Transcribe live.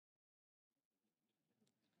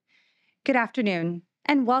Good afternoon,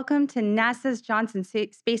 and welcome to NASA's Johnson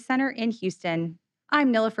Space Center in Houston.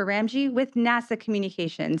 I'm Nilofer Ramji with NASA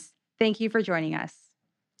Communications. Thank you for joining us.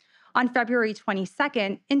 On February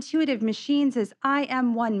 22nd, Intuitive Machines'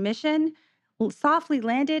 IM-1 mission softly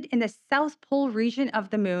landed in the South Pole region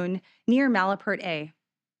of the Moon near Malapert A.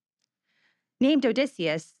 Named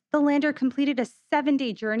Odysseus, the lander completed a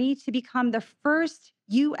 7-day journey to become the first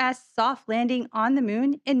U.S. soft landing on the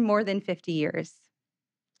Moon in more than 50 years.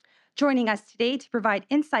 Joining us today to provide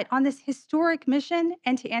insight on this historic mission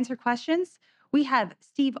and to answer questions, we have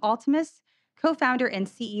Steve Altemus, co-founder and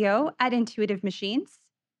CEO at Intuitive Machines,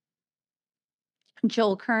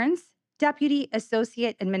 Joel Kearns, Deputy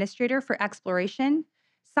Associate Administrator for Exploration,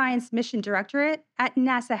 Science Mission Directorate at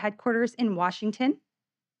NASA headquarters in Washington,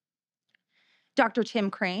 Dr. Tim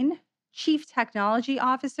Crain, Chief Technology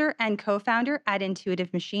Officer and co-founder at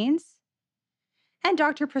Intuitive Machines, and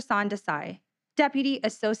Dr. Prasan Desai, Deputy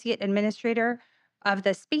Associate Administrator of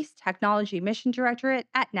the Space Technology Mission Directorate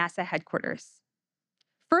at NASA headquarters.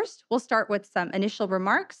 First, we'll start with some initial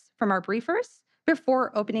remarks from our briefers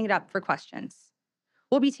before opening it up for questions.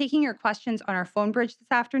 We'll be taking your questions on our phone bridge this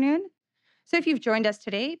afternoon. So if you've joined us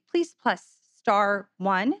today, please press *1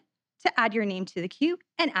 to add your name to the queue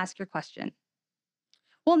and ask your question.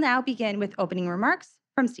 We'll now begin with opening remarks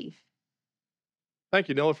from Steve. Thank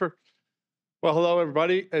you, Nilofer. Well, hello,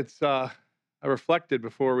 everybody. I reflected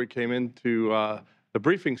before we came into the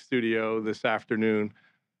briefing studio this afternoon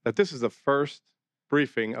that this is the first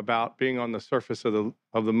briefing about being on the surface of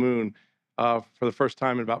the moon for the first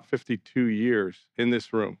time in about 52 years in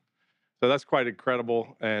this room. So that's quite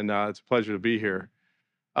incredible, and it's a pleasure to be here.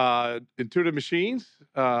 Intuitive Machines,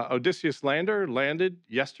 Odysseus lander landed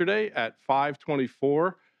yesterday at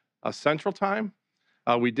 5:24 Central Time.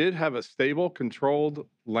 We did have a stable, controlled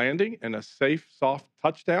landing and a safe, soft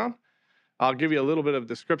touchdown. I'll give you a little bit of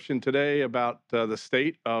description today about the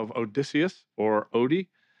state of Odysseus, or Odie,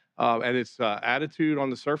 and its attitude on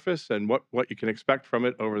the surface and what you can expect from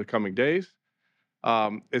it over the coming days.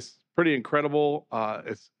 It's pretty incredible.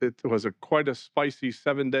 It was quite a spicy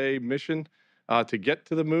 7-day mission to get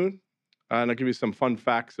to the moon. And I'll give you some fun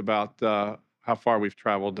facts about how far we've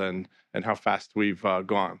traveled and how fast we've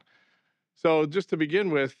gone. So just to begin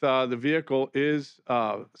with, the vehicle is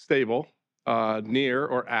stable near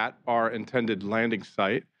or at our intended landing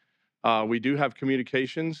site. We do have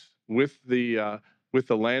communications with the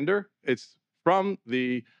lander. It's from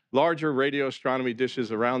the larger radio astronomy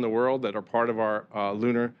dishes around the world that are part of our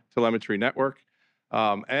lunar telemetry network,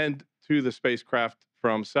 and to the spacecraft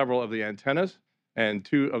from several of the antennas and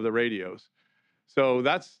 2 of the radios. So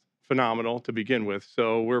that's phenomenal to begin with.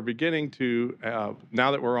 So we're beginning to, now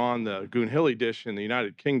that we're on the Goonhilly dish in the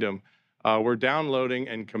United Kingdom, we're downloading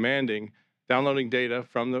data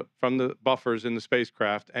from the buffers in the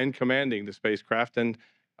spacecraft and commanding the spacecraft and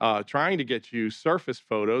trying to get you surface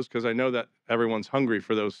photos, because I know that everyone's hungry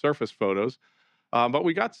for those surface photos. But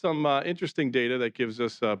we got some interesting data that gives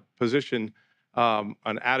us a position,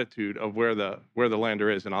 an attitude of where the lander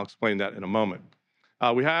is, and I'll explain that in a moment.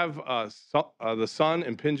 We have the sun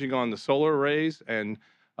impinging on the solar arrays and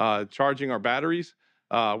charging our batteries.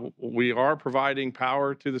 We are providing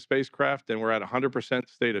power to the spacecraft, and we're at 100%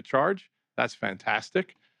 state of charge. That's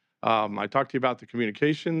fantastic. I talked to you about the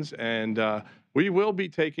communications, and we will be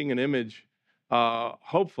taking an image,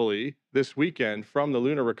 hopefully this weekend, from the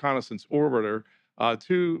Lunar Reconnaissance Orbiter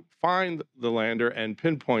to find the lander and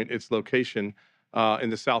pinpoint its location in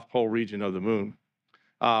the South Pole region of the moon.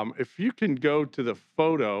 If you can go to the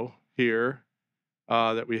photo here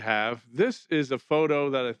that we have, this is a photo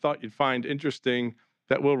that I thought you'd find interesting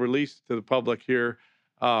that we'll release to the public here.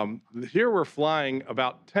 Here we're flying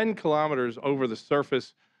about 10 kilometers over the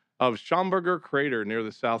surface of Schamberger Crater near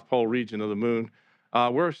the South Pole region of the moon.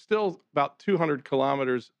 We're still about 200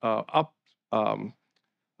 kilometers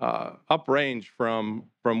uprange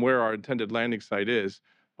from where our intended landing site is.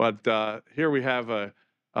 But here we have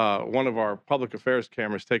one of our public affairs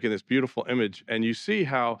cameras taking this beautiful image, and you see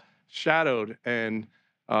how shadowed and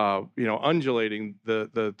undulating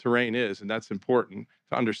the terrain is, and that's important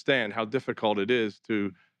to understand how difficult it is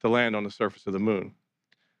to land on the surface of the moon.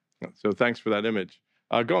 So thanks for that image.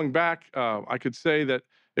 Going back, I could say that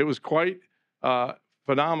it was quite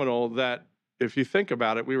phenomenal that, if you think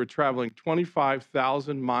about it, we were traveling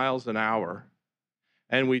 25,000 miles an hour,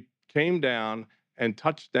 and we came down and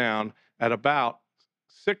touched down at about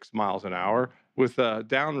 6 miles an hour with a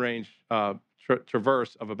downrange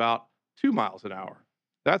traverse of about 2 miles an hour.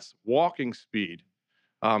 That's walking speed.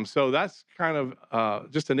 So that's kind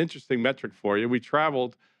of just an interesting metric for you. We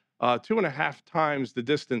traveled 2.5 times the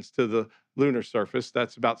distance to the lunar surface.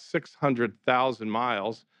 That's about 600,000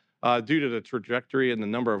 miles due to the trajectory and the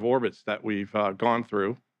number of orbits that we've gone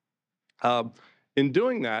through. In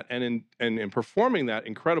doing that and in performing that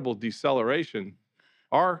incredible deceleration,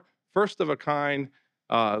 our first of a kind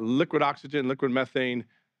liquid oxygen, liquid methane,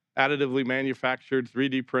 additively manufactured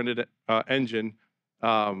 3D printed engine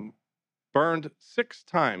burned 6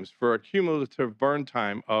 times for a cumulative burn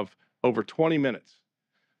time of over 20 minutes.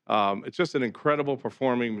 It's just an incredible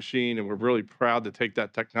performing machine, and we're really proud to take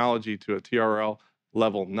that technology to a TRL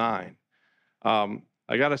level 9.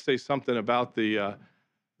 I got to say something about the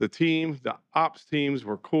team. The ops teams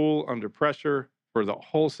were cool under pressure for the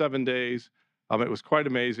whole 7 days. It was quite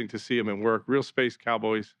amazing to see them in work, real space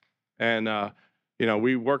cowboys. And,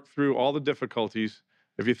 we worked through all the difficulties.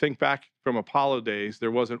 If you think back from Apollo days,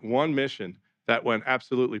 there wasn't one mission that went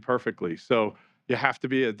absolutely perfectly. So you have to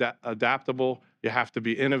be adaptable, you have to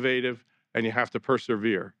be innovative, and you have to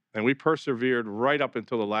persevere. And we persevered right up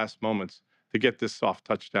until the last moments to get this soft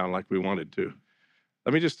touchdown like we wanted to.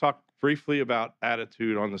 Let me just talk briefly about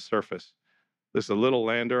attitude on the surface. This is a little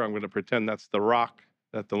lander. I'm going to pretend that's the rock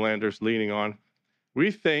that the lander's leaning on.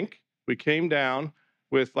 We think we came down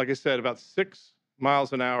with, like I said, about 6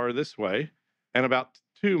 miles an hour this way and about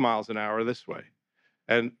 2 miles an hour this way,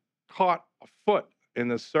 and caught a foot in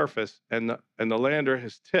the surface, and the lander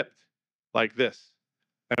has tipped like this.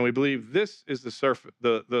 And we believe this is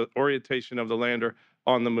the orientation of the lander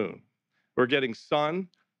on the moon. We're getting sun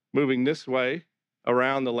moving this way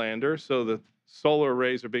around the lander, so the solar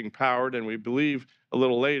arrays are being powered, and we believe a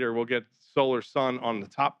little later we'll get solar sun on the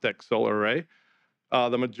top deck solar array.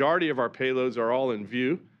 The majority of our payloads are all in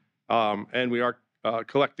view, and we are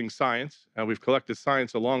collecting science, and we've collected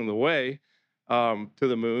science along the way to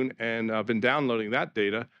the moon, and been downloading that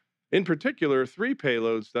data. In particular, 3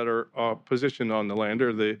 payloads that are positioned on the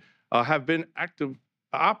lander, they have been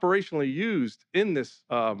operationally used in this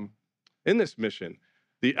mission.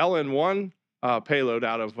 The LN1 payload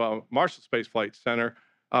out of Marshall Space Flight Center,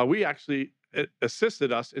 it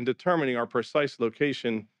assisted us in determining our precise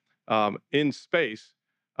location in space,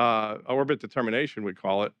 orbit determination, we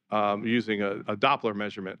call it, using a Doppler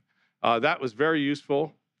measurement. That was very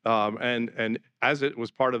useful, and as it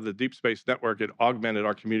was part of the Deep Space Network, it augmented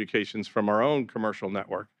our communications from our own commercial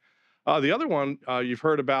network. The other one you've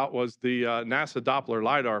heard about was the NASA Doppler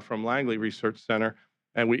Lidar from Langley Research Center,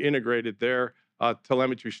 and we integrated their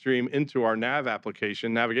telemetry stream into our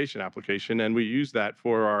navigation application, and we use that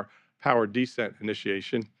for our powered descent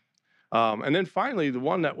initiation. And then finally, the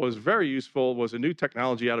one that was very useful was a new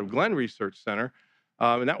technology out of Glenn Research Center,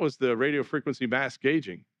 and that was the radio frequency mass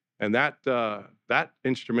gauging. And that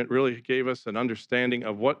instrument really gave us an understanding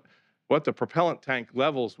of what the propellant tank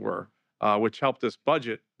levels were, which helped us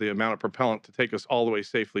budget the amount of propellant to take us all the way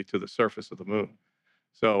safely to the surface of the moon.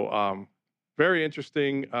 So very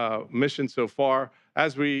interesting mission so far.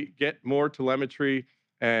 As we get more telemetry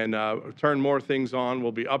and turn more things on,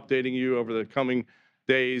 we'll be updating you over the coming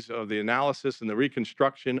days of the analysis and the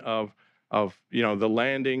reconstruction of the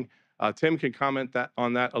landing. Tim can comment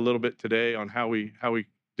on that a little bit today, on how we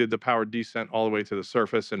did the powered descent all the way to the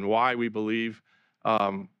surface and why we believe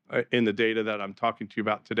in the data that I'm talking to you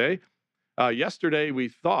about today. Yesterday, we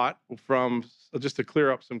thought, just to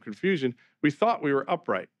clear up some confusion, we thought we were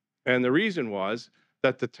upright. And the reason was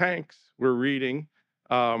that the tanks were reading,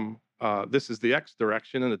 this is the X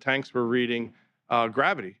direction, and the tanks were reading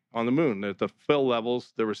gravity on the moon. At the fill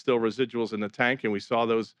levels, there were still residuals in the tank, and we saw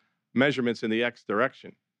those measurements in the X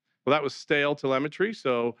direction. Well, that was stale telemetry,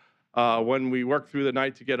 so when we worked through the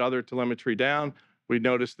night to get other telemetry down, we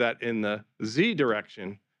noticed that in the Z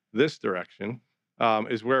direction, this direction,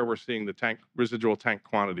 is where we're seeing the residual tank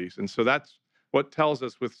quantities. And so that's what tells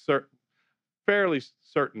us with fairly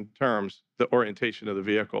certain terms the orientation of the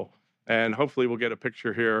vehicle. And hopefully we'll get a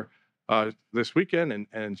picture here this weekend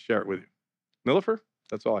and share it with you. Nilofer,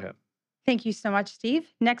 that's all I have. Thank you so much,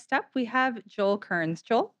 Steve. Next up, we have Joel Kearns.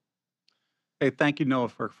 Joel? Hey, thank you,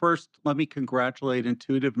 Nilofer. First, let me congratulate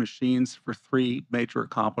Intuitive Machines for 3 major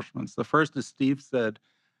accomplishments. The first, as Steve said,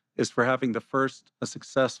 is for having a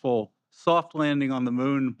successful soft landing on the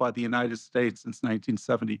moon by the United States since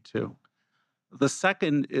 1972. The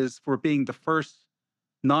second is for being the first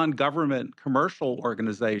non-government commercial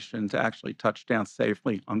organization to actually touch down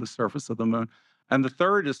safely on the surface of the moon. And the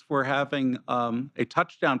third is for having a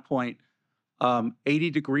touchdown point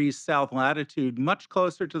 80 degrees south latitude, much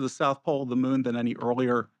closer to the south pole of the moon than any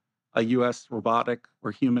earlier U.S. robotic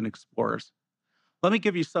or human explorers. Let me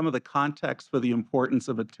give you some of the context for the importance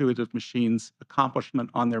of Intuitive Machines'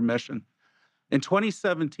 accomplishment on their mission. In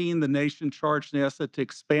 2017, the nation charged NASA to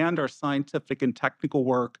expand our scientific and technical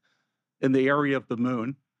work in the area of the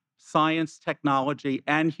moon. science, technology,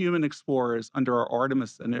 and human explorers under our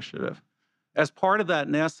Artemis initiative. As part of that,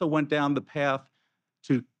 NASA went down the path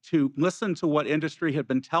to listen to what industry had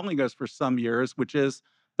been telling us for some years, which is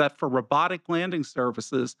that for robotic landing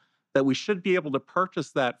services, that we should be able to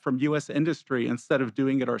purchase that from U.S. industry instead of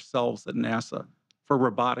doing it ourselves at NASA for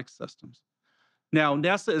robotic systems. Now,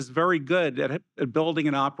 NASA is very good at building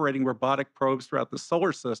and operating robotic probes throughout the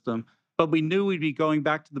solar system, but we knew we'd be going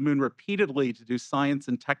back to the moon repeatedly to do science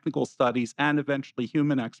and technical studies and eventually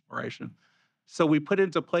human exploration. So we put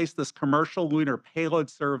into place this Commercial Lunar Payload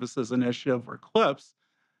Services initiative, or CLPS,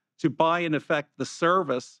 to buy, in effect, the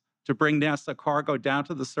service to bring NASA cargo down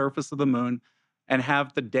to the surface of the moon and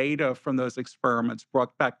have the data from those experiments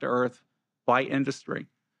brought back to Earth by industry.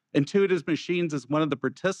 Intuitive Machines is one of the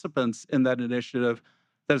participants in that initiative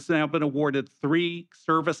that has now been awarded 3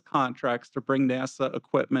 service contracts to bring NASA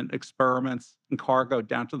equipment, experiments, and cargo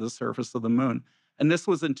down to the surface of the moon. And this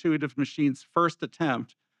was Intuitive Machines' first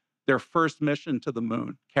attempt, their first mission to the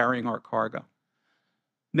moon, carrying our cargo.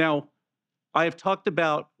 Now, I have talked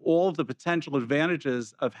about all of the potential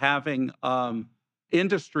advantages of having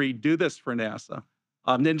industry do this for NASA.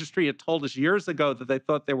 The industry had told us years ago that they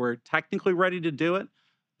thought they were technically ready to do it,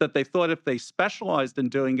 that they thought if they specialized in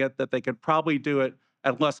doing it, that they could probably do it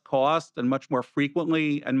at less cost and much more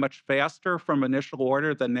frequently and much faster from initial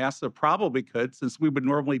order than NASA probably could, since we would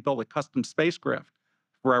normally build a custom spacecraft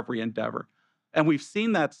for every endeavor. And we've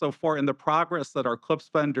seen that so far in the progress that our CLPS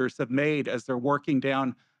vendors have made as they're working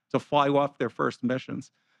down to fly off their first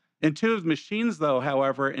missions. Intuitive Machines, though,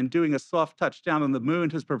 however, in doing a soft touchdown on the moon,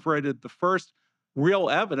 has provided the first real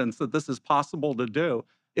evidence that this is possible to do.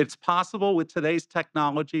 It's possible with today's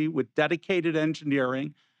technology, with dedicated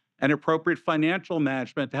engineering and appropriate financial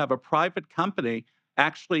management, to have a private company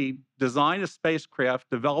actually design a spacecraft,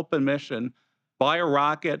 develop a mission, buy a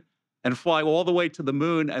rocket, and fly all the way to the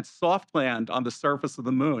moon and soft land on the surface of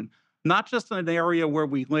the moon. Not just in an area where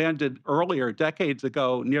we landed earlier, decades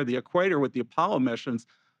ago, near the equator with the Apollo missions,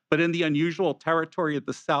 but in the unusual territory at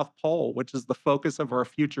the South Pole, which is the focus of our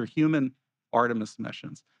future human Artemis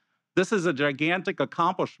missions. This is a gigantic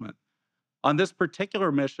accomplishment. On this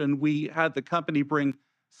particular mission, we had the company bring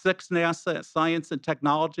 6 NASA science and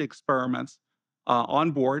technology experiments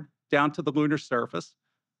on board down to the lunar surface.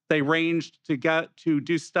 They ranged to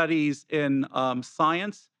do studies in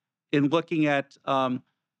science, in looking at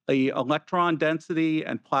the electron density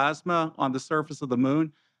and plasma on the surface of the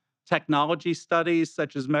moon, technology studies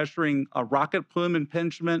such as measuring rocket plume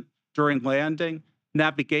impingement during landing,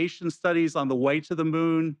 navigation studies on the way to the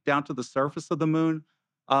moon, down to the surface of the moon,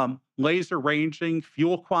 laser ranging,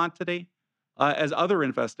 fuel quantity, as other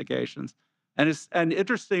investigations. And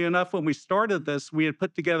interesting enough, when we started this, we had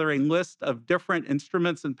put together a list of different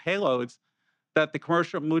instruments and payloads that the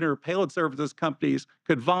commercial lunar payload services companies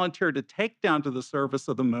could volunteer to take down to the surface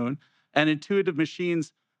of the moon. And Intuitive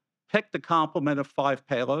Machines picked a complement of 5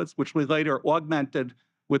 payloads, which we later augmented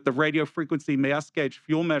with the radio frequency mass gauge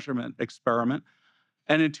fuel measurement experiment.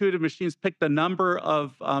 And Intuitive Machines picked a number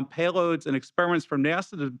of payloads and experiments from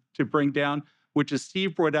NASA to bring down, which, as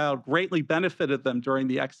Steve brought out, greatly benefited them during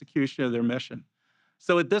the execution of their mission.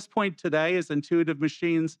 So at this point today, as Intuitive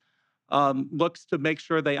Machines looks to make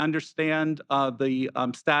sure they understand the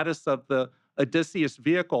status of the Odysseus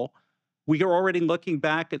vehicle, we are already looking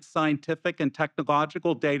back at scientific and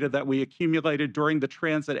technological data that we accumulated during the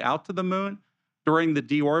transit out to the moon, during the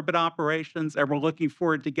deorbit operations, and we're looking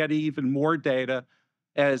forward to getting even more data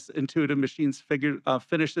as Intuitive Machines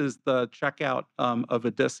finishes the checkout of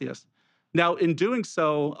Odysseus. Now, in doing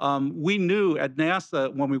so, we knew at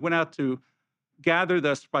NASA, when we went out to gather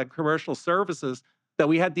this by commercial services, that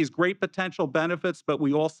we had these great potential benefits, but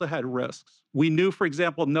we also had risks. We knew, for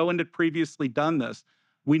example, no one had previously done this.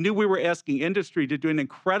 We knew we were asking industry to do an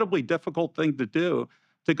incredibly difficult thing to do,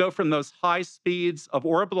 to go from those high speeds of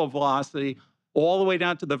orbital velocity all the way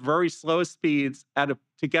down to the very slow speeds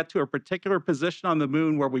to get to a particular position on the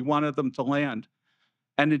moon where we wanted them to land.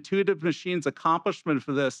 And Intuitive Machines' accomplishment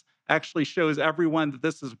for this actually shows everyone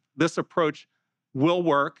that this approach will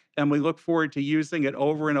work, and we look forward to using it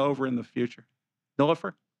over and over in the future.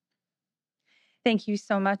 Nilofer? Thank you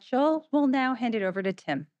so much, Joel. We'll now hand it over to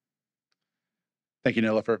Tim. Thank you,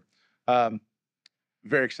 Nilofer.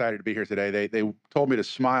 Very excited to be here today. They told me to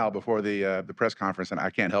smile before the press conference, and I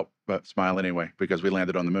can't help but smile anyway because we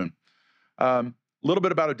landed on the moon. A little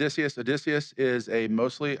bit about Odysseus. Odysseus is a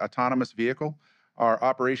mostly autonomous vehicle. Our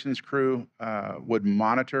operations crew would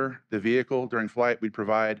monitor the vehicle during flight. We'd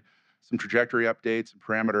provide some trajectory updates and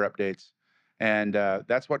parameter updates, and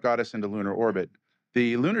that's what got us into lunar orbit.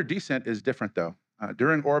 The lunar descent is different, though.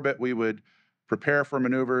 During orbit, we would prepare for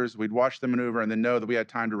maneuvers, we'd watch the maneuver, and then know that we had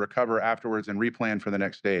time to recover afterwards and replan for the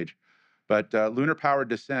next stage. But lunar-powered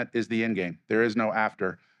descent is the end game. There is no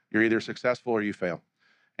after. You're either successful or you fail.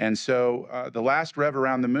 And so the last rev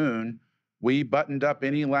around the moon, we buttoned up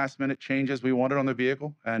any last-minute changes we wanted on the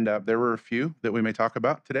vehicle, and there were a few that we may talk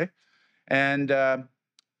about today. And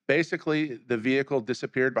basically, the vehicle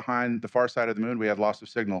disappeared behind the far side of the moon. We had loss of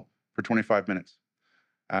signal for 25 minutes.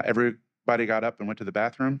 Everybody got up and went to the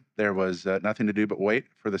bathroom. There was nothing to do but wait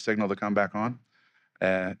for the signal to come back on.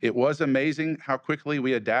 It was amazing how quickly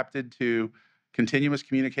we adapted to continuous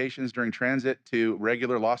communications during transit to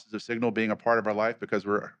regular losses of signal being a part of our life because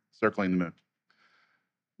we're circling the moon.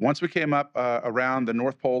 Once we came up around the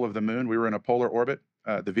north pole of the moon, we were in a polar orbit.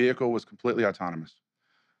 The vehicle was completely autonomous.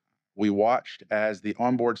 We watched as the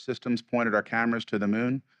onboard systems pointed our cameras to the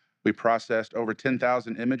moon. We processed over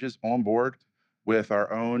 10,000 images on board with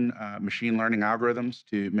our own machine learning algorithms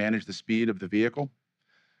to manage the speed of the vehicle.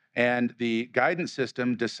 And the guidance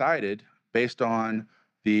system decided, based on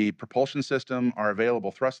the propulsion system, our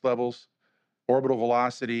available thrust levels, orbital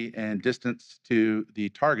velocity, and distance to the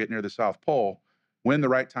target near the South Pole, when the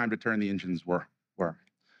right time to turn the engines were.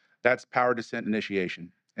 That's power descent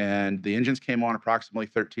initiation. And the engines came on approximately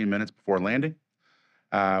 13 minutes before landing.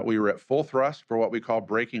 We were at full thrust for what we call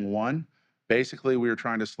braking 1. Basically, we were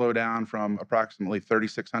trying to slow down from approximately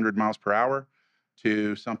 3,600 miles per hour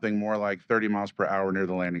to something more like 30 miles per hour near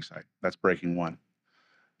the landing site. That's braking 1.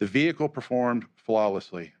 The vehicle performed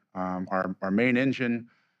flawlessly. Our main engine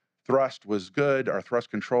thrust was good. Our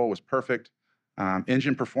thrust control was perfect.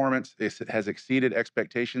 Engine performance has exceeded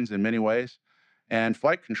expectations in many ways. And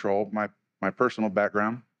flight control, my personal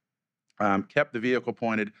background, kept the vehicle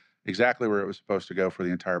pointed exactly where it was supposed to go for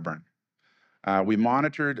the entire burn. We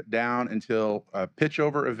monitored down until a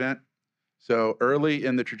pitch-over event. So early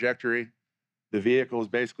in the trajectory, the vehicle is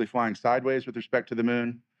basically flying sideways with respect to the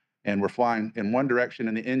moon, and we're flying in one direction,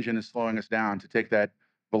 and the engine is slowing us down to take that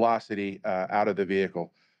velocity out of the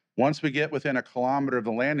vehicle. Once we get within a kilometer of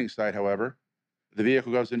the landing site, however, the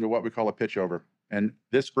vehicle goes into what we call a pitch-over. And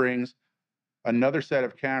this brings another set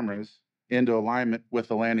of cameras into alignment with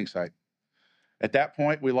the landing site. At that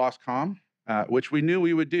point, we lost comm, which we knew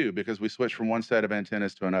we would do because we switched from one set of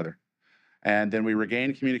antennas to another. And then we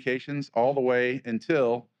regained communications all the way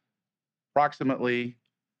until approximately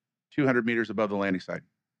 200 meters above the landing site.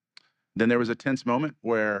 Then there was a tense moment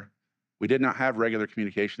where we did not have regular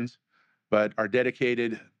communications, but our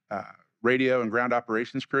dedicated radio and ground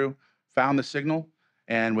operations crew found the signal,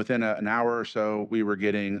 and within an hour or so, we were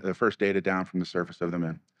getting the first data down from the surface of the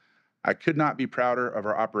moon. I could not be prouder of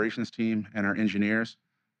our operations team and our engineers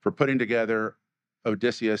for putting together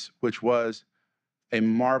Odysseus, which was a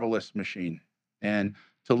marvelous machine. And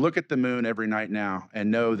to look at the moon every night now and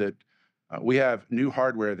know that we have new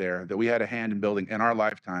hardware there that we had a hand in building in our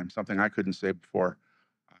lifetime, something I couldn't say before,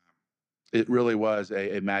 it really was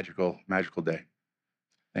a magical, magical day.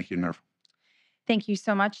 Thank you, Nerf. Thank you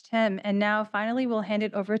so much, Tim. And now, finally, we'll hand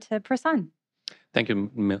it over to Prasan. Thank you,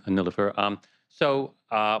 Nilofer.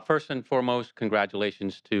 First and foremost,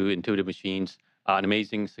 congratulations to Intuitive Machines, an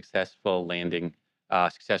amazing, successful landing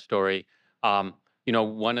success story.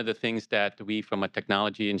 One of the things that we, from a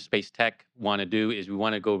technology and space tech, want to do is we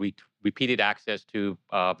want to go repeated access to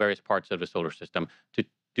various parts of the solar system to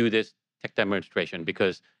do this tech demonstration,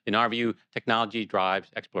 because in our view, technology drives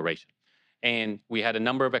exploration. And we had a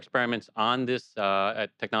number of experiments on this,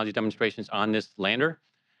 technology demonstrations on this lander,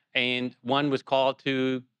 and one was called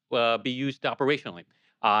to be used operationally.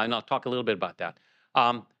 And I'll talk a little bit about that.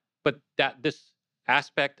 But this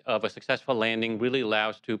aspect of a successful landing really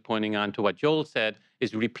allows to, pointing on to what Joel said,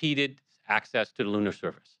 is repeated access to the lunar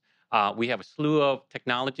surface. We have a slew of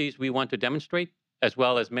technologies we want to demonstrate, as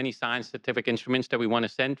well as many scientific instruments that we want to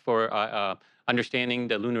send for understanding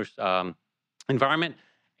the lunar environment.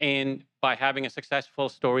 And by having a successful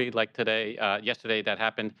story like yesterday that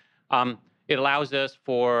happened, it allows us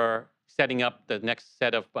for setting up the next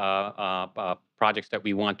set of projects that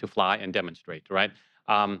we want to fly and demonstrate, right?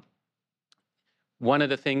 One of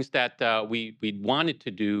the things that we wanted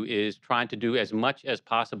to do is trying to do as much as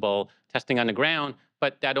possible testing on the ground,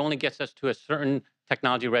 but that only gets us to a certain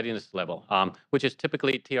technology readiness level, which is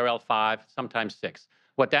typically TRL 5, sometimes 6.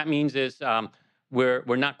 What that means is we're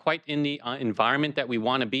not quite in the environment that we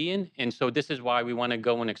want to be in, and so this is why we want to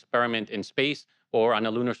go and experiment in space or on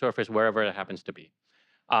the lunar surface, wherever it happens to be.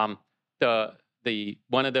 One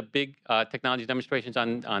of the big technology demonstrations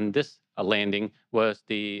on this landing was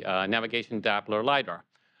the Navigation Doppler Lidar.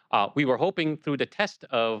 We were hoping through the test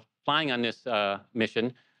of flying on this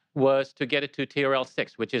mission was to get it to TRL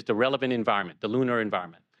 6, which is the relevant environment, the lunar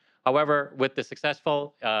environment. However, with the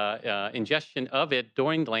successful ingestion of it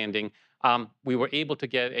during landing, we were able to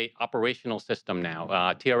get a operational system now,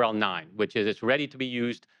 TRL-9, which is it's ready to be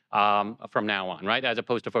used from now on, right, as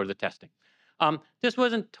opposed to further testing. This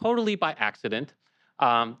wasn't totally by accident.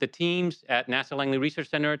 The teams at NASA Langley Research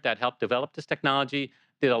Center that helped develop this technology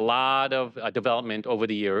did a lot of development over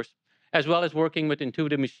the years, as well as working with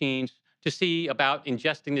Intuitive Machines to see about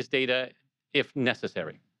ingesting this data if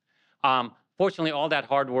necessary. Fortunately, all that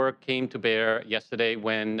hard work came to bear yesterday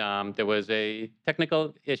when there was a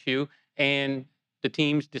technical issue, and the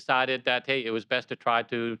teams decided that, hey, it was best to try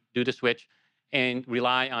to do the switch and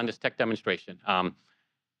rely on this tech demonstration.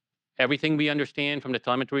 Everything we understand from the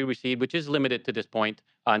telemetry we received, which is limited to this point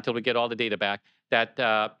until we get all the data back, that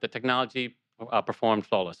the technology performed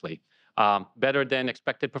flawlessly. Better than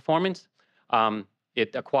expected performance.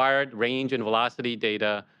 It acquired range and velocity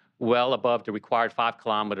data well above the required 5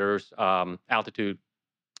 kilometers altitude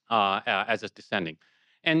as it's descending.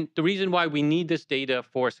 And the reason why we need this data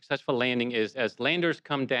for a successful landing is as landers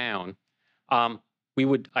come down, we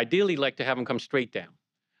would ideally like to have them come straight down.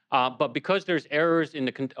 But because there's errors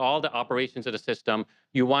in all the operations of the system,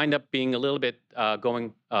 you wind up being a little bit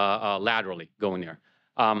going laterally going there.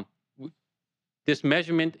 This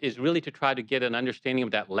measurement is really to try to get an understanding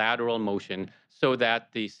of that lateral motion so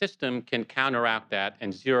that the system can counteract that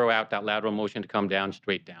and zero out that lateral motion to come down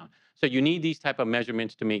straight down. So you need these type of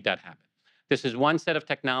measurements to make that happen. This is one set of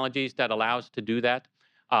technologies that allows to do that.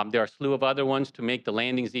 There are a slew of other ones to make the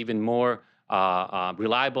landings even more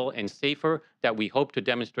reliable and safer that we hope to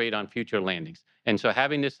demonstrate on future landings. And so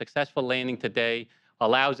having this successful landing today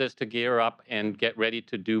allows us to gear up and get ready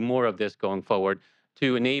to do more of this going forward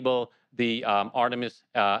to enable the Artemis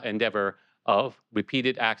endeavor of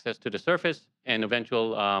repeated access to the surface and eventual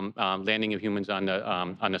landing of humans on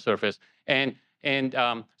the surface and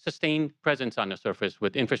sustained presence on the surface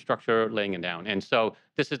with infrastructure laying it down. And so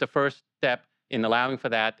this is the first step in allowing for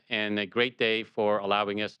that, and a great day for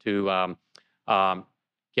allowing us to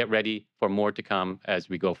get ready for more to come as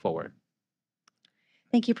we go forward.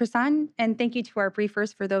 Thank you, Prasan, and thank you to our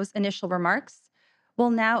briefers for those initial remarks. We'll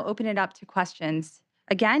now open it up to questions.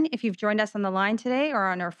 Again, if you've joined us on the line today or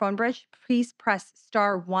on our phone bridge, please press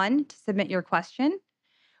 *1 to submit your question.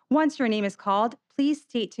 Once your name is called, please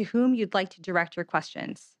state to whom you'd like to direct your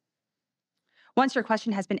questions. Once your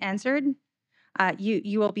question has been answered,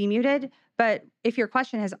 you will be muted, but if your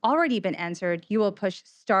question has already been answered, you will push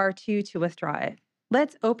 *2 to withdraw it.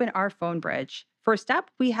 Let's open our phone bridge. First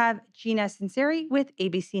up, we have Gina Sinceri with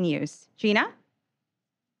ABC News. Gina?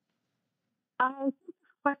 This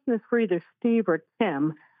question is for either Steve or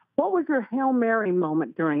Tim. What was your Hail Mary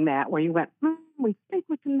moment during that where you went, we think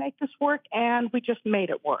we can make this work, and we just made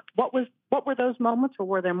it work? What were those moments, or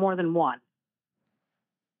were there more than one?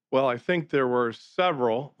 Well, I think there were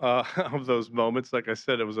several of those moments. Like I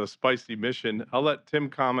said, it was a spicy mission. I'll let Tim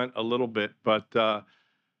comment a little bit, but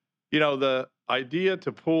you know, the idea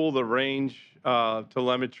to pull the range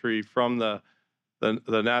telemetry from the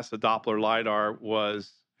NASA Doppler Lidar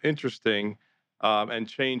was interesting, and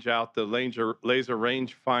change out the laser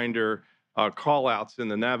rangefinder callouts in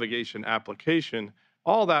the navigation application.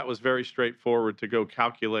 All that was very straightforward to go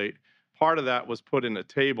calculate. Part of that was put in a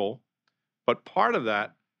table, but part of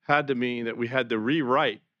that had to mean that we had to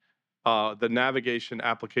rewrite the navigation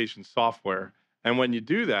application software. And when you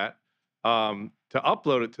do that, to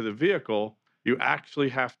upload it to the vehicle, you actually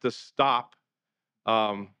have to stop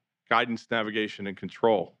guidance, navigation, and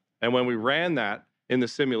control. And when we ran that in the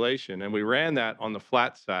simulation and we ran that on the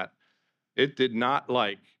flat sat, it did not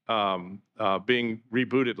like being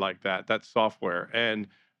rebooted like that software. And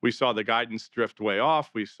we saw the guidance drift way off.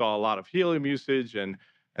 We saw a lot of helium usage, and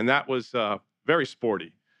that was very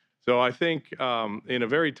sporty. So I think in a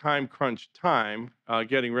very time crunch time,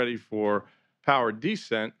 getting ready for powered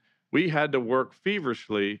descent, we had to work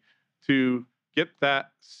feverishly to get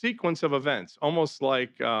that sequence of events, almost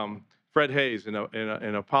like Fred Hayes in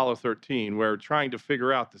Apollo 13, where trying to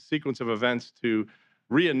figure out the sequence of events to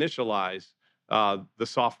reinitialize the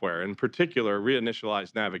software, in particular,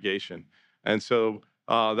 reinitialize navigation. And so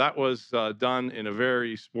that was done in a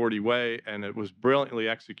very sporty way, and it was brilliantly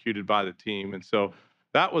executed by the team. And so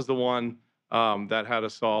that was the one that had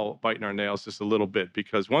us all biting our nails just a little bit,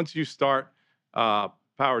 because once you start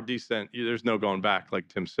powered descent, there's no going back, like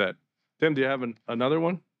Tim said. Tim, do you have another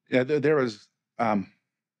one? Yeah, there was,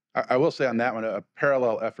 I will say on that one, a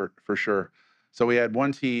parallel effort for sure. So we had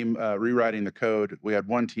one team rewriting the code. We had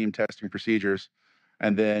one team testing procedures.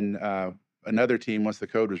 And then another team, once the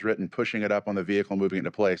code was written, pushing it up on the vehicle, moving it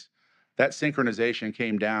into place. That synchronization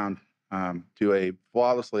came down to a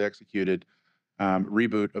flawlessly executed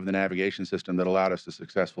reboot of the navigation system that allowed us to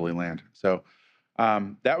successfully land. So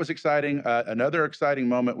that was exciting. Another exciting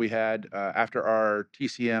moment we had after our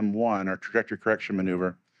TCM-1, our trajectory correction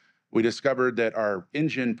maneuver, we discovered that our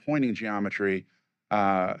engine pointing geometry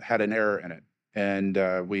had an error in it.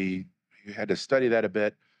 And we had to study that a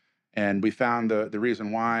bit. And we found the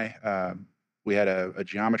reason why. We had a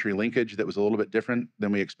geometry linkage that was a little bit different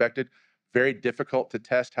than we expected. Very difficult to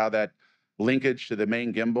test how that linkage to the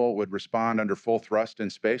main gimbal would respond under full thrust in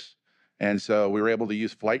space. And so we were able to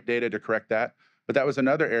use flight data to correct that. But that was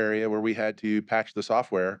another area where we had to patch the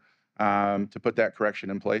software to put that correction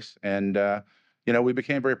in place. And, we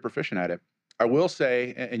became very proficient at it. I will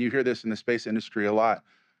say, and you hear this in the space industry a lot,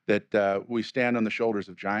 that we stand on the shoulders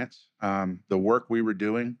of giants. The work we were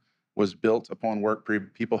doing was built upon work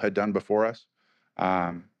people had done before us.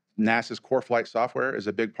 NASA's core flight software is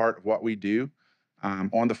a big part of what we do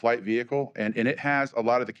on the flight vehicle, and it has a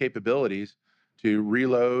lot of the capabilities to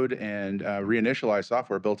reload and reinitialize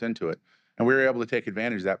software built into it. And we were able to take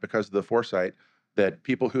advantage of that because of the foresight that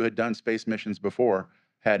people who had done space missions before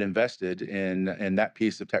had invested in that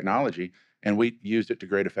piece of technology, and we used it to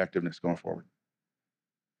great effectiveness going forward.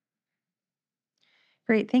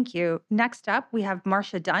 Great, thank you. Next up, we have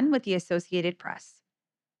Marcia Dunn with the Associated Press.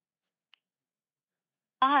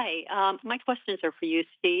 Hi, my questions are for you,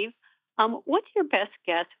 Steve. What's your best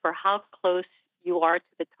guess for how close you are to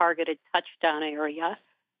the targeted touchdown area?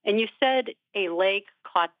 And you said a lake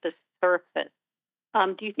caught the surface.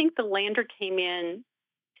 Do you think the lander came in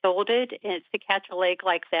tilted and to catch a lake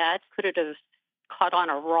like that? Could it have caught on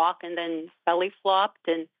a rock and then belly flopped?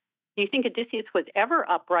 And do you think Odysseus was ever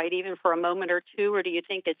upright even for a moment or two, or do you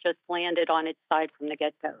think it just landed on its side from the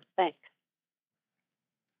get-go? Thanks.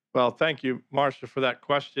 Well, thank you, Marcia, for that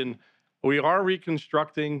question. We are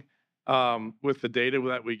reconstructing with the data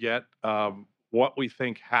that we get what we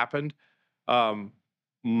think happened.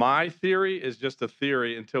 My theory is just a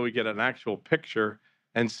theory until we get an actual picture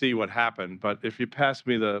and see what happened. But if you pass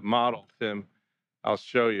me the model, Tim, I'll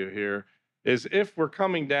show you here, is if we're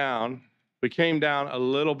coming down, we came down a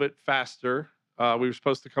little bit faster. We were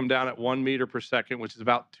supposed to come down at 1 meter per second, which is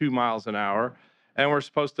about 2 miles an hour. And we're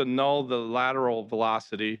supposed to null the lateral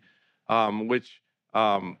velocity, which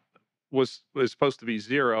was supposed to be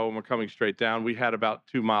 0, and we're coming straight down. We had about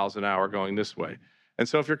 2 miles an hour going this way. And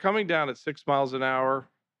so if you're coming down at 6 miles an hour,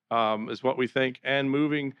 is what we think, and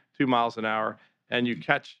moving 2 miles an hour, and you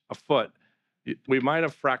catch a foot, we might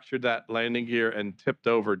have fractured that landing gear and tipped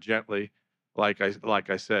over gently, like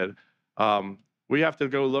I said. We have to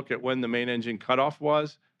go look at when the main engine cutoff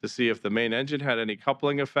was to see if the main engine had any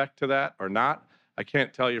coupling effect to that or not. I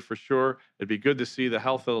can't tell you for sure. It'd be good to see the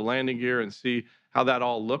health of the landing gear and see how that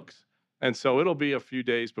all looks. And so it'll be a few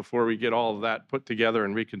days before we get all of that put together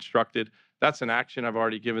and reconstructed. That's an action I've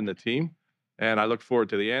already given the team, and I look forward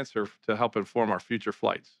to the answer to help inform our future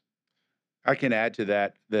flights. I can add to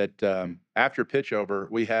that after pitch over,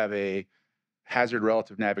 we have a hazard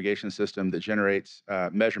relative navigation system that generates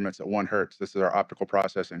measurements at 1 hertz. This is our optical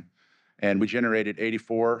processing. And we generated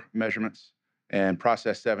 84 measurements and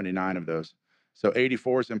processed 79 of those. So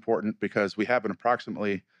 84 is important because we have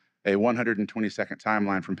approximately a 120-second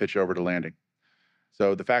timeline from pitch over to landing.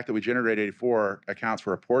 So the fact that we generated 84 accounts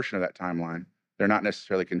for a portion of that timeline. They're not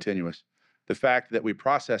necessarily continuous. The fact that we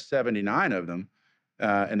processed 79 of them,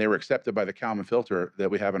 and they were accepted by the Kalman filter that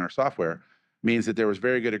we have in our software, means that there was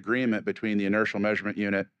very good agreement between the inertial measurement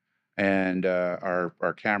unit and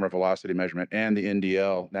our camera velocity measurement and the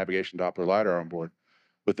NDL, Navigation Doppler Lidar on board.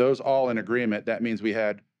 With those all in agreement, that means we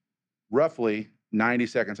had roughly 90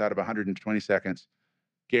 seconds out of 120 seconds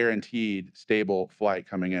guaranteed stable flight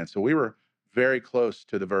coming in. So we were very close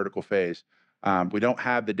to the vertical phase. We don't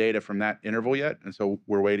have the data from that interval yet, and so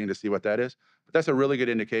we're waiting to see what that is. But that's a really good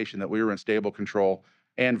indication that we were in stable control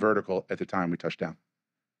and vertical at the time we touched down.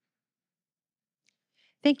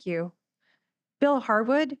 Thank you. Bill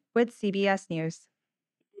Harwood with CBS News.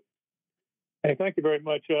 Hey, thank you very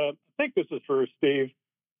much. I think this is for Steve.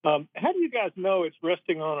 How do you guys know it's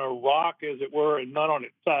resting on a rock, as it were, and not on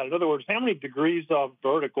its side? In other words, how many degrees of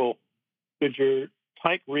vertical did your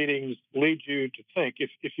tank readings lead you to think, if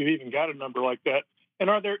you've even got a number like that? And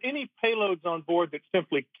are there any payloads on board that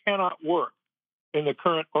simply cannot work in the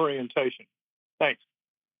current orientation? Thanks.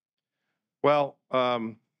 Well,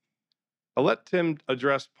 I'll let Tim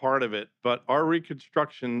address part of it, but our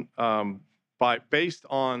reconstruction, based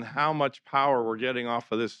on how much power we're getting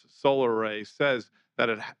off of this solar array, says that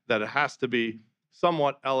it has to be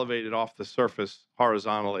somewhat elevated off the surface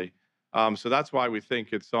horizontally. So that's why we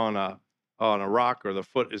think it's on a rock, or the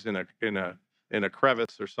foot is in a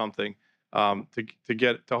crevice or something,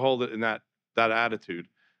 to hold it in that attitude.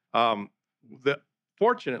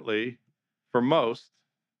 Fortunately, for most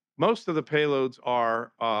of the payloads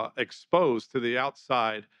are exposed to the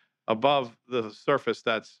outside above the surface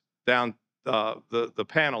that's down, the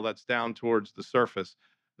panel that's down towards the surface.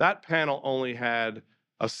 That panel only had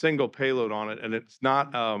a single payload on it, and it's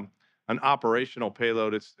not an operational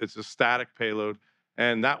payload. It's a static payload,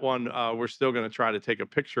 and that one we're still going to try to take a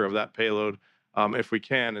picture of that payload if we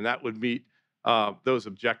can, and that would meet those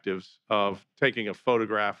objectives of taking a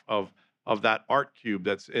photograph of that art cube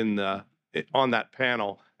that's on that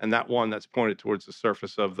panel, and that one that's pointed towards the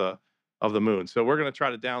surface of the moon. So we're going to try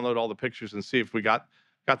to download all the pictures and see if we got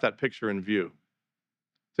that picture in view.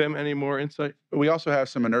 Tim, any more insight? We also have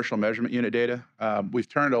some inertial measurement unit data. We've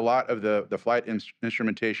turned a lot of the flight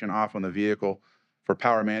instrumentation off on the vehicle for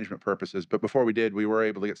power management purposes. But before we did, we were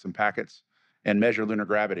able to get some packets and measure lunar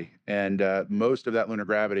gravity. And most of that lunar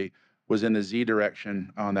gravity was in the Z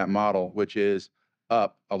direction on that model, which is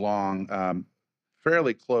up along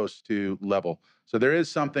fairly close to level. So there is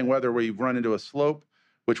something, whether we run into a slope,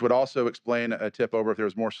 which would also explain a tip over if there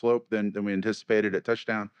was more slope than we anticipated at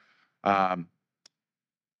touchdown.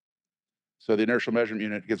 So the inertial measurement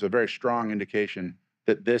unit gives a very strong indication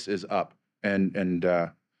that this is up, and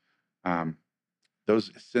those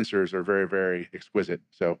sensors are very, very exquisite.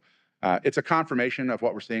 So it's a confirmation of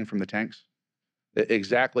what we're seeing from the tanks.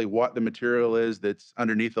 Exactly what the material is that's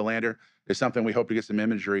underneath the lander is something we hope to get some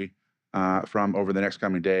imagery from over the next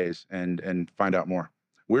coming days and find out more.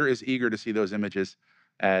 We're as eager to see those images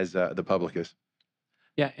as the public is.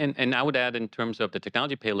 Yeah, and I would add, in terms of the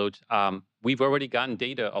technology payloads, we've already gotten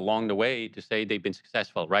data along the way to say they've been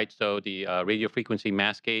successful, right? So the radio frequency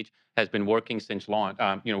mass gauge has been working since launch,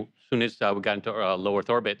 soon as we got into low Earth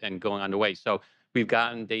orbit and going underway. So we've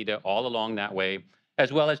gotten data all along that way,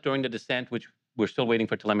 as well as during the descent, which we're still waiting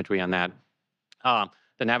for telemetry on that.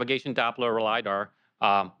 The Navigation Doppler Lidar,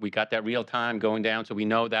 we got that real time going down, so we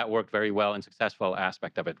know that worked very well and successful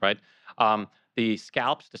aspect of it, right? The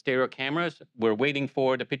scalps, the stereo cameras, we're waiting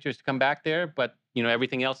for the pictures to come back there, but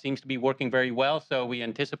everything else seems to be working very well. So we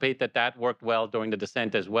anticipate that worked well during the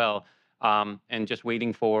descent as well, and just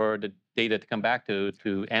waiting for the data to come back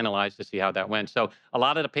to analyze to see how that went. So a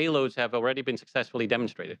lot of the payloads have already been successfully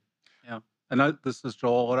demonstrated. Yeah, and this is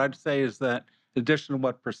Joel. What I'd say is that, in addition to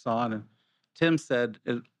what Prasan and Tim said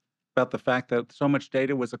about the fact that so much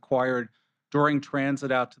data was acquired during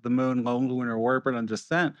transit out to the moon, low lunar orbit, and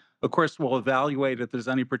descent, of course, we'll evaluate if there's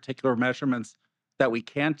any particular measurements that we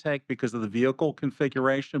can take because of the vehicle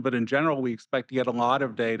configuration. But in general, we expect to get a lot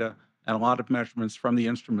of data and a lot of measurements from the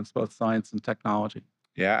instruments, both science and technology.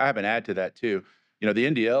 Yeah, I have an add to that too. The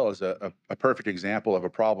NDL is a perfect example of a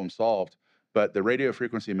problem solved, but the radio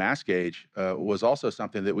frequency mass gauge was also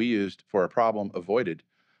something that we used for a problem avoided.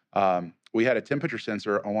 We had a temperature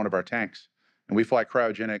sensor on one of our tanks, and we fly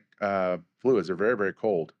cryogenic fluids. They're very, very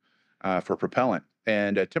cold for propellant.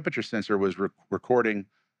 And a temperature sensor was reporting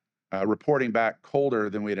back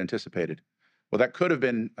colder than we had anticipated. Well, that could have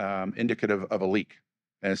been indicative of a leak.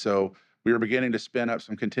 And so we were beginning to spin up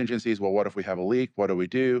some contingencies. Well, what if we have a leak? What do we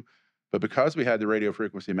do? But because we had the radio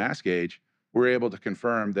frequency mass gauge, we were able to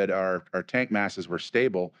confirm that our tank masses were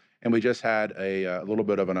stable, and we just had a little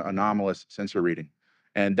bit of an anomalous sensor reading.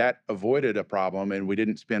 And that avoided a problem, and we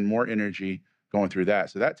didn't spend more energy going through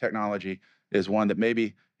that. So that technology is one that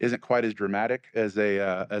maybe isn't quite as dramatic as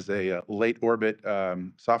a late orbit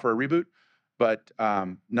software reboot, but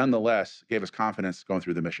nonetheless gave us confidence going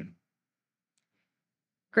through the mission.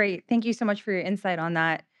 Great. Thank you so much for your insight on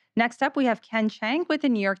that. Next up, we have Ken Chang with the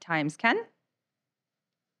New York Times. Ken?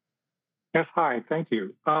 Yes, hi, thank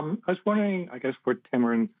you. I was wondering, I guess, for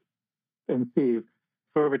Tim and Steve,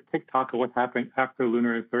 sort of a tick-tock of what happened after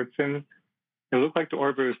lunar insertion. It looked like the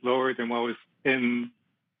orbit was lower than what was in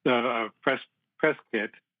the press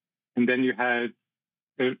kit, and then you had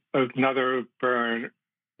another burn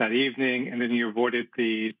that evening, and then you avoided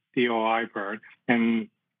the DOI burn, and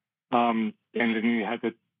then you had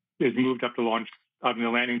it moved up the the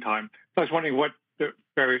landing time. So I was wondering what the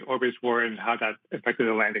various orbits were and how that affected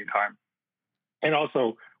the landing time. And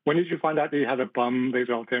also, when did you find out that you had a bum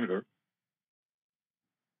laser altimeter?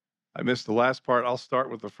 I missed the last part. I'll start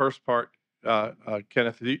with the first part.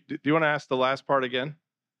 Kenneth, do you want to ask the last part again?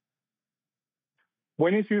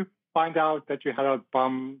 When did you find out that you had a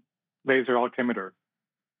bum laser altimeter?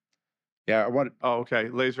 Yeah, okay,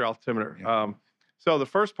 laser altimeter. Yeah. So the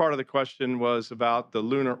first part of the question was about the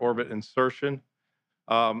lunar orbit insertion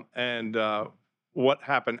and what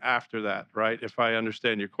happened after that, right? If I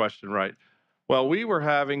understand your question right. Well, we were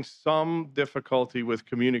having some difficulty with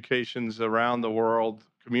communications around the world,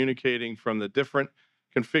 communicating from the different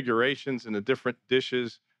configurations and the different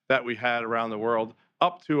dishes that we had around the world.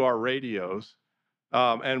 up to our radios.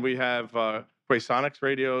 And we have Quasonics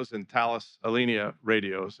radios and Thales Alenia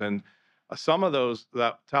radios. And some of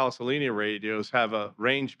that Thales Alenia radios have a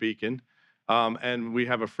range beacon. And we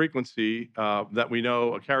have a frequency that we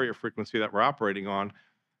know, a carrier frequency that we're operating on.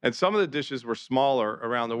 And some of the dishes were smaller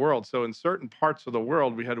around the world. So in certain parts of the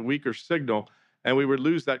world, we had a weaker signal and we would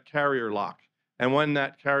lose that carrier lock. And when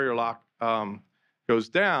that carrier lock goes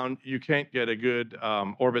down, you can't get a good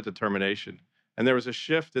orbit determination. And there was a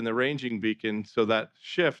shift in the ranging beacon. So that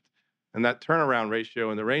shift and that turnaround ratio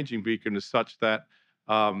in the ranging beacon is such that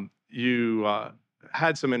you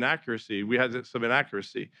had some inaccuracy. We had some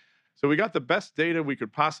inaccuracy. So we got the best data we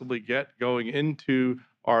could possibly get going into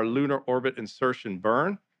our lunar orbit insertion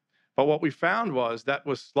burn. But what we found was that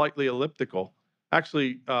was slightly elliptical.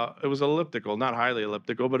 Actually, it was elliptical, not highly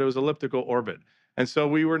elliptical, but it was elliptical orbit. And so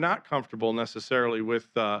we were not comfortable necessarily with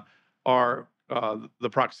the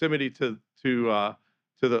proximity to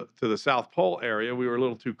the South Pole area. We were a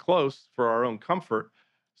little too close for our own comfort.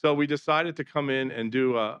 So we decided to come in and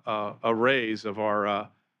do a raise of our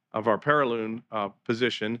paraloon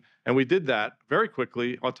position, and we did that very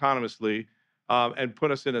quickly, autonomously, and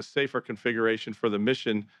put us in a safer configuration for the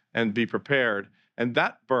mission and be prepared. And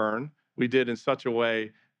that burn we did in such a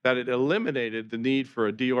way that it eliminated the need for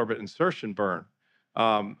a deorbit insertion burn,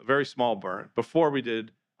 a very small burn, before we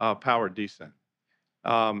did powered descent.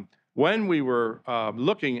 When we were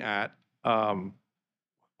looking at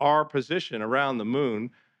our position around the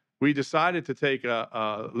moon, we decided to take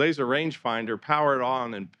a laser rangefinder, power it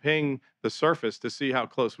on, and ping the surface to see how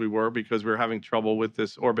close we were, because we were having trouble with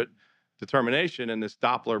this orbit determination and this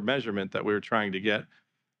Doppler measurement that we were trying to get.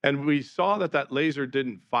 And we saw that that laser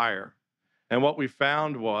didn't fire. And what we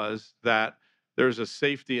found was that there's a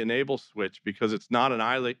safety enable switch, because it's not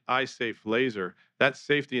an eye-safe laser. That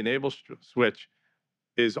safety enable switch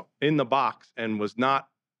is in the box and was not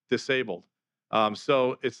disabled.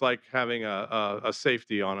 So it's like having a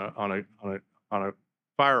safety on a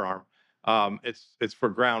firearm. It's for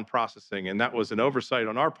ground processing, and that was an oversight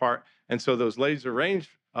on our part. And so those laser range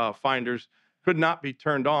finders could not be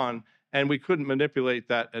turned on, and we couldn't manipulate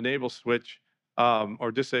that enable switch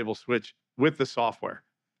or disable switch with the software.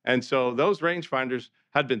 And so those rangefinders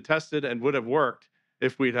had been tested and would have worked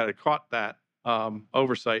if we'd had caught that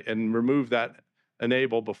oversight and removed that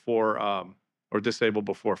enable before or disable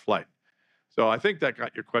before flight. So I think that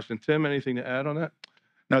got your question. Tim, anything to add on that?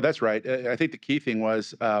 No, that's right. I think the key thing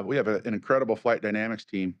was we have an incredible flight dynamics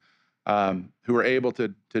team who were able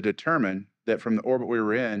to determine that from the orbit we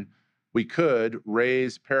were in, we could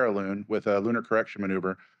raise paraloon with a lunar correction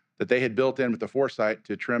maneuver that they had built in with the foresight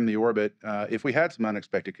to trim the orbit if we had some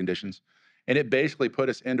unexpected conditions. And it basically put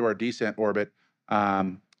us into our descent orbit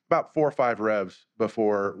about 4 or 5 revs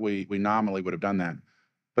before we nominally would have done that.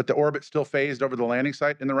 But the orbit still phased over the landing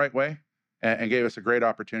site in the right way and gave us a great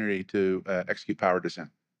opportunity to execute powered descent.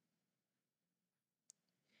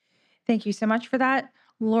 Thank you so much for that.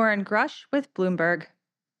 Lauren Grush with Bloomberg.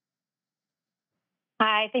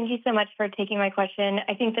 Hi, thank you so much for taking my question.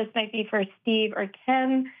 I think this might be for Steve or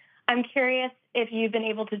Tim. I'm curious if you've been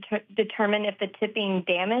able to determine if the tipping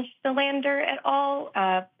damaged the lander at all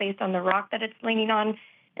based on the rock that it's leaning on.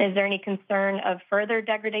 Is there any concern of further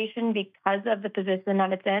degradation because of the position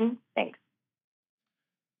that it's in? Thanks.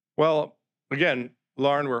 Well, again,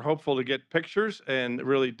 Lauren, we're hopeful to get pictures and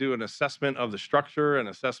really do an assessment of the structure and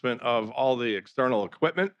assessment of all the external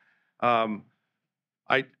equipment.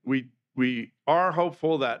 We are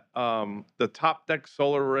hopeful that the top deck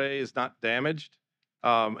solar array is not damaged,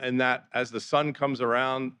 and that as the sun comes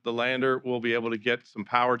around the lander, we'll be able to get some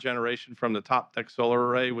power generation from the top deck solar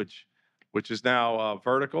array, which is now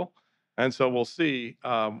vertical. And so we'll see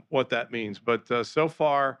what that means. But so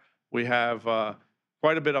far, we have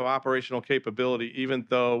quite a bit of operational capability, even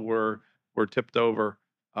though we're tipped over.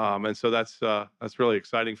 And so that's really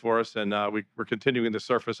exciting for us. And we're continuing the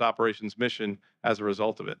surface operations mission as a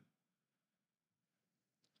result of it.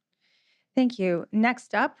 Thank you.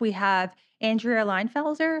 Next up, we have Andrea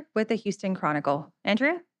Leinfelser with the Houston Chronicle.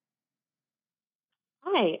 Andrea?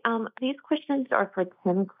 Hi. These questions are for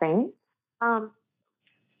Tim Crain.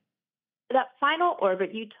 That final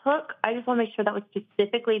orbit you took, I just want to make sure that was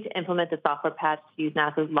specifically to implement the software patch to use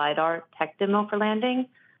NASA's LiDAR tech demo for landing.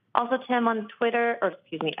 Also, Tim, on Twitter, or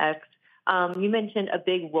excuse me, X, you mentioned a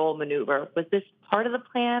big roll maneuver. Was this part of the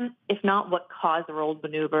plan? If not, what caused the roll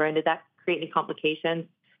maneuver, and did that create any complications?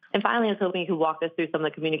 And finally, I was hoping you could walk us through some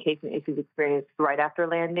of the communication issues experienced right after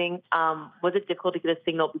landing. Was it difficult to get a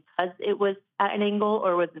signal because it was at an angle,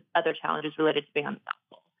 or was there other challenges related to being on the South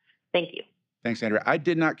Pole? Thank you. Thanks, Andrea. I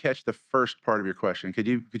did not catch the first part of your question. Could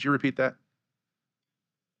you repeat that?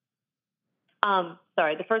 Sorry,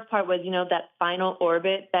 sorry, the first part was, that final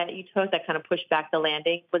orbit that you took that kind of pushed back the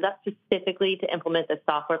landing. Was that specifically to implement the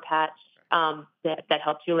software patch that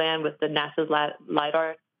helped you land with the NASA's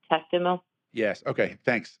LiDAR tech demo? Yes. Okay.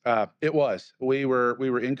 Thanks. It was. We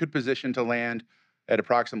were in good position to land at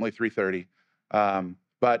approximately 3:30.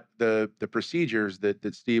 But the procedures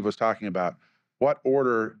that Steve was talking about, what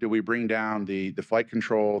order do we bring down the flight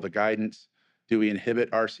control, the guidance? Do we inhibit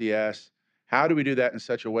RCS? How do we do that in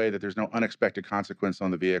such a way that there's no unexpected consequence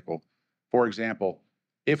on the vehicle? For example,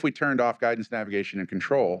 if we turned off guidance, navigation, and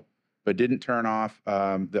control, but didn't turn off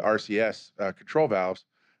the RCS control valves,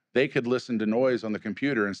 they could listen to noise on the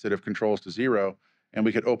computer instead of controls to zero, and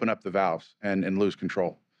we could open up the valves and lose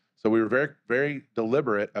control. So we were very, very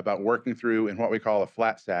deliberate about working through in what we call a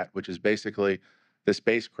flat sat, which is basically the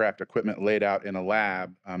spacecraft equipment laid out in a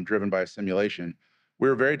lab driven by a simulation. We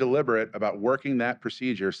were very deliberate about working that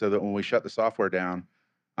procedure so that when we shut the software down,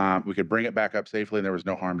 we could bring it back up safely and there was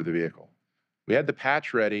no harm to the vehicle. We had the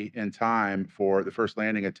patch ready in time for the first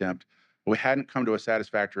landing attempt, but we hadn't come to a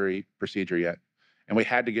satisfactory procedure yet, and we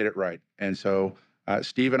had to get it right. And so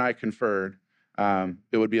Steve and I conferred.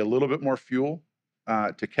 It would be a little bit more fuel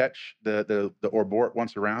to catch the orbit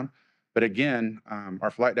once around. But again, our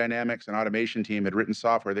flight dynamics and automation team had written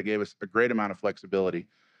software that gave us a great amount of flexibility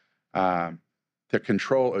to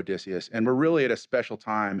control Odysseus. And we're really at a special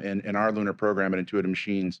time in our lunar program at Intuitive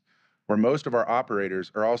Machines, where most of our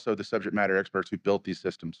operators are also the subject matter experts who built these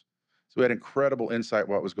systems. So we had incredible insight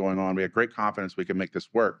what was going on. We had great confidence we could make this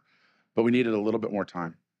work, but we needed a little bit more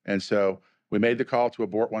time. And so we made the call to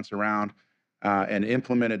abort once around and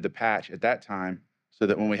implemented the patch at that time so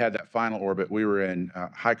that when we had that final orbit, we were in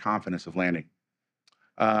high confidence of landing.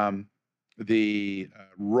 The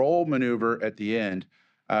roll maneuver at the end,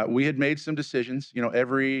 we had made some decisions.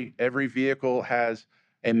 Every vehicle has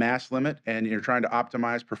a mass limit, and you're trying to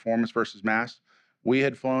optimize performance versus mass. We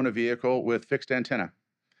had flown a vehicle with fixed antenna.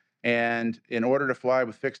 And in order to fly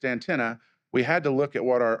with fixed antenna, we had to look at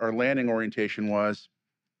what our landing orientation was.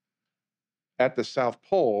 At the South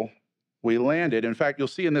Pole, we landed. In fact, you'll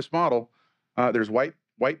see in this model, there's white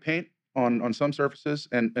paint on some surfaces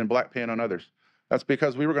and black paint on others. That's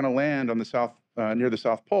because we were going to land on the south near the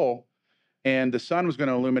South Pole, and the sun was going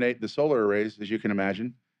to illuminate the solar arrays, as you can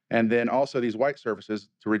imagine, and then also these white surfaces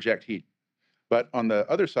to reject heat. But on the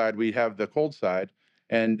other side, we have the cold side,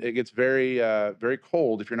 and it gets very, very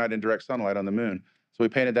cold if you're not in direct sunlight on the moon. So we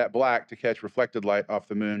painted that black to catch reflected light off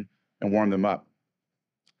the moon and warm them up.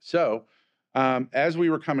 So as we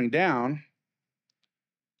were coming down,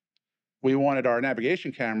 we wanted our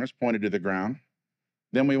navigation cameras pointed to the ground.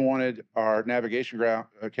 Then we wanted our navigation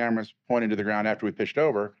cameras pointed to the ground after we pitched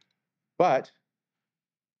over. But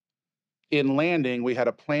in landing, we had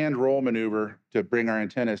a planned roll maneuver to bring our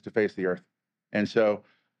antennas to face the Earth. And so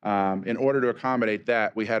in order to accommodate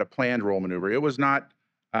that, we had a planned roll maneuver. It was not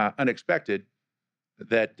unexpected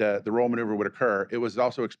that the roll maneuver would occur. It was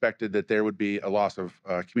also expected that there would be a loss of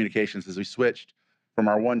communications as we switched from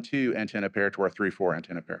our 1-2 antenna pair to our 3-4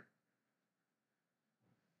 antenna pair.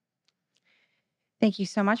 Thank you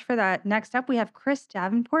so much for that. Next up, we have Chris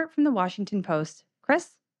Davenport from the Washington Post.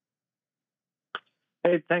 Chris?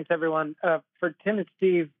 Hey, thanks, everyone. For Tim and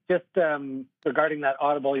Steve, just regarding that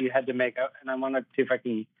audible you had to make, and I want to see if I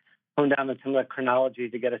can hone down on some of the chronology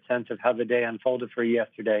to get a sense of how the day unfolded for you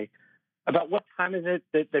yesterday. About what time is it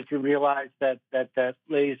that you realized that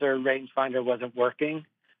laser rangefinder wasn't working?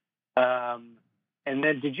 And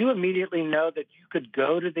then did you immediately know that you could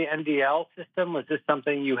go to the NDL system? Was this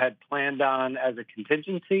something you had planned on as a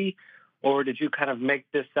contingency, or did you kind of make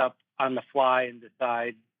this up on the fly and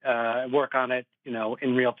decide work on it,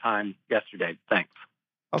 in real time yesterday? Thanks.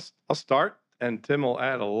 I'll start, and Tim will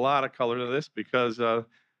add a lot of color to this because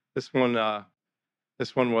this one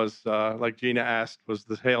was like Gina asked, was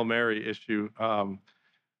the Hail Mary issue.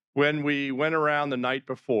 When we went around the night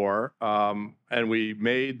before and we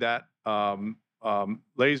made that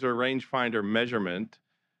laser rangefinder measurement,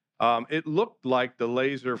 it looked like the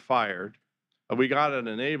laser fired. We got an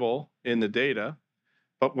enable in the data,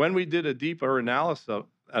 but when we did a deeper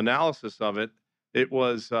analysis of it, it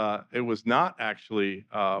was not actually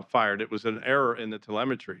fired. It was an error in the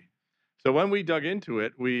telemetry. So when we dug into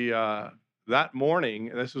it, we that morning,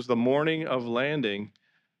 this was the morning of landing,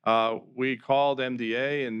 we called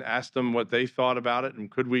MDA and asked them what they thought about it and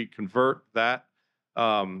could we convert that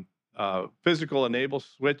physical enable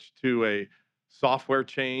switch to a software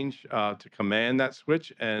change to command that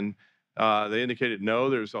switch, and they indicated no,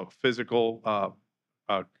 there's a physical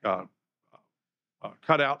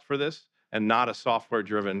cutout for this and not a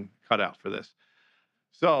software-driven cutout for this.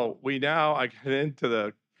 So I get into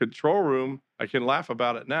the control room. I can laugh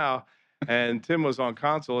about it now, And Tim was on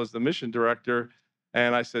console as the mission director.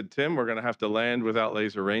 And I said, Tim, we're going to have to land without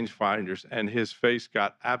laser rangefinders. And his face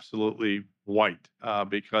got absolutely white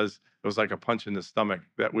because it was like a punch in the stomach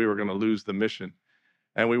that we were going to lose the mission.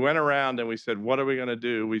 And we went around and we said, what are we going to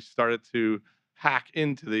do? We started to hack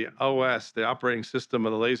into the OS, the operating system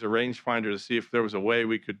of the laser rangefinder, to see if there was a way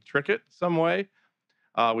we could trick it some way.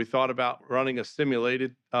 We thought about running a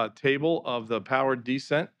simulated table of the powered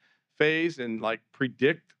descent phase and like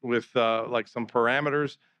predict with like some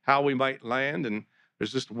parameters how we might land. And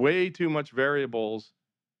there's just way too much variables,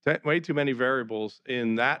 way too many variables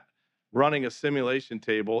in that running a simulation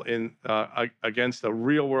table in against a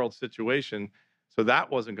real world situation. So that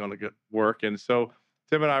wasn't going to work. And so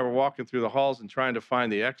Tim and I were walking through the halls and trying to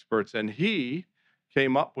find the experts. And he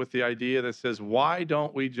came up with the idea that says, why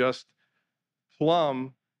don't we just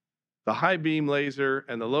plumb the high beam laser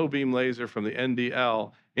and the low beam laser from the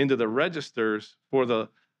NDL into the registers for the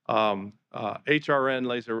HRN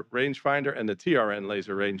laser rangefinder and the TRN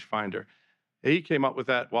laser rangefinder. He came up with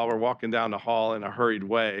that while we're walking down the hall in a hurried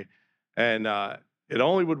way. And it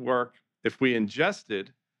only would work if we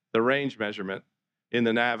ingested the range measurement in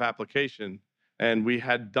the nav application. And we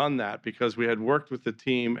had done that because we had worked with the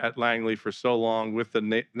team at Langley for so long with the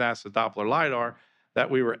NASA Doppler Lidar that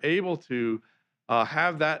we were able to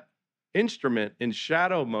have that instrument in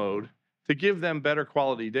shadow mode to give them better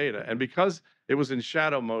quality data. And because it was in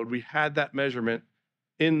shadow mode, we had that measurement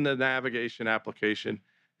in the navigation application.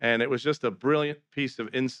 And it was just a brilliant piece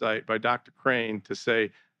of insight by Dr. Crain to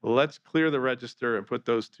say, let's clear the register and put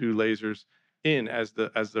those two lasers in as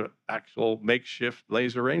the actual makeshift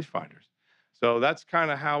laser rangefinders. So that's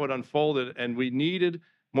kind of how it unfolded. And we needed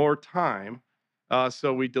more time.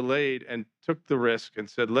 So we delayed and took the risk and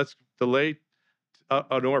said, let's delay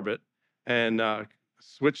an orbit and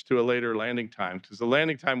switch to a later landing time, because the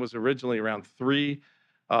landing time was originally around 3:23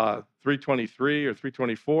 or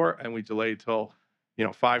 3:24, and we delayed till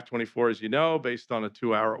 5:24, as you know, based on a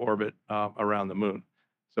 2-hour orbit around the moon.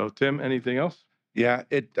 So Tim, anything else? Yeah,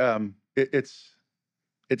 it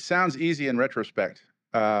sounds easy in retrospect.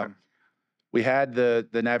 We had the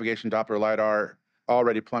Navigation Doppler Lidar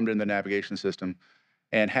already plumbed in the navigation system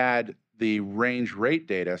and had the range rate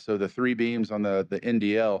data. So the 3 beams on the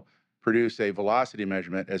NDL produce a velocity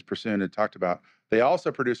measurement, as Prasan had talked about. They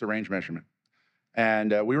also produce a range measurement.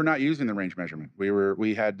 And we were not using the range measurement.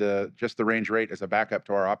 We had just the range rate as a backup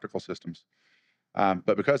to our optical systems.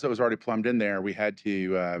 But because it was already plumbed in there, we had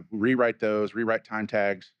to rewrite time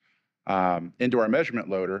tags into our measurement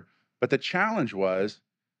loader. But the challenge was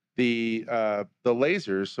the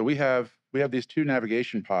lasers. So we have these 2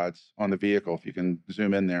 navigation pods on the vehicle. If you can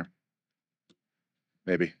zoom in there,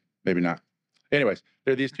 maybe not. Anyways,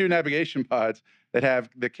 there are these 2 navigation pods that have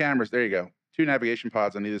the cameras. There you go. 2 navigation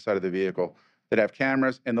pods on either side of the vehicle that have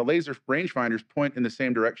cameras, and the laser rangefinders point in the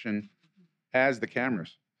same direction as the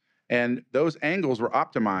cameras. And those angles were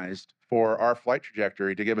optimized for our flight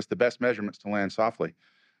trajectory to give us the best measurements to land softly.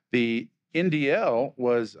 The NDL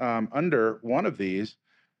was under one of these,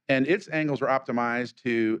 and its angles were optimized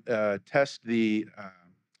to test the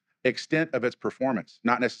extent of its performance,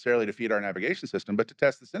 not necessarily to feed our navigation system, but to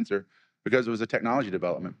test the sensor, because it was a technology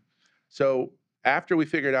development. So after we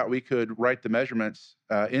figured out we could write the measurements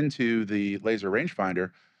into the laser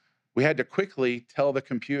rangefinder, we had to quickly tell the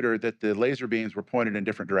computer that the laser beams were pointed in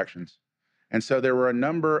different directions. And so there were a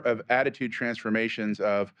number of attitude transformations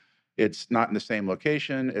of it's not in the same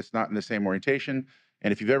location, it's not in the same orientation.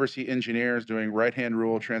 And if you've ever seen engineers doing right-hand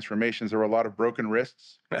rule transformations, there were a lot of broken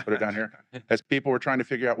wrists, put it down here, as people were trying to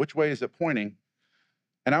figure out which way is it pointing.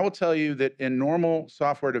 And I will tell you that in normal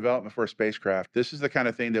software development for a spacecraft, this is the kind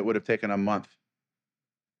of thing that would have taken a month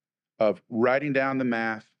of writing down the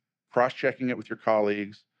math, cross-checking it with your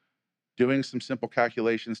colleagues, doing some simple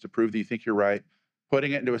calculations to prove that you think you're right,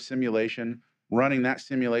 putting it into a simulation, running that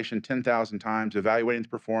simulation 10,000 times, evaluating the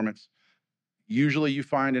performance. Usually you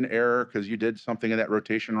find an error because you did something in that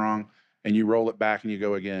rotation wrong, and you roll it back and you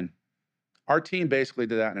go again. Our team basically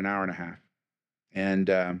did that in an hour and a half. And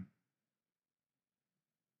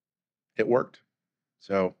it worked.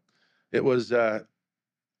 So it was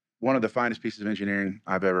one of the finest pieces of engineering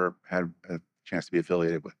I've ever had a chance to be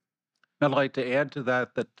affiliated with. I'd like to add to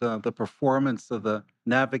that the performance of the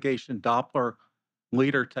Navigation Doppler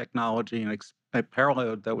Lidar technology and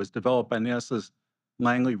payload that was developed by NASA's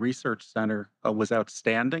Langley Research Center was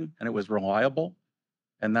outstanding, and it was reliable.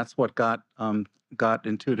 And that's what got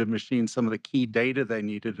Intuitive Machines some of the key data they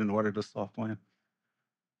needed in order to soft land.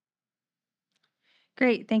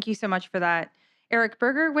 Great. Thank you so much for that. Eric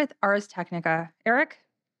Berger with Ars Technica. Eric?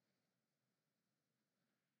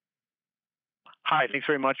 Hi, thanks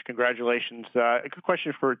very much. Congratulations. A good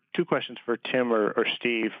question two questions for Tim or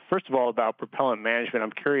Steve. First of all, about propellant management.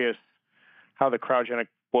 I'm curious how the cryogenic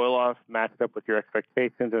boil-off matched up with your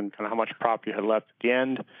expectations and kind of how much prop you had left at the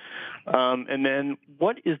end. And then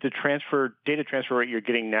what is the data transfer rate you're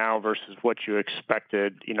getting now versus what you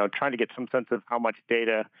expected? Trying to get some sense of how much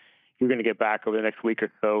data you're going to get back over the next week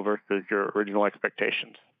or so versus your original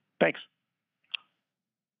expectations. Thanks.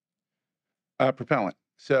 Propellant.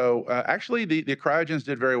 So actually, the cryogens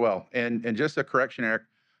did very well. And just a correction, Eric,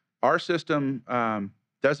 our system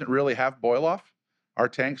doesn't really have boil-off. Our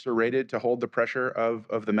tanks are rated to hold the pressure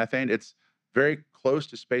of the methane. It's very close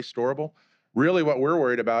to space storable. Really, what we're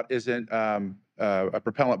worried about isn't a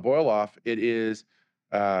propellant boil-off. It is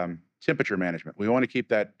temperature management. We want to keep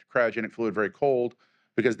that cryogenic fluid very cold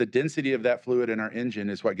because the density of that fluid in our engine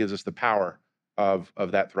is what gives us the power of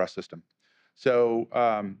that thrust system. So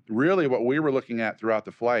really what we were looking at throughout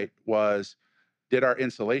the flight was, did our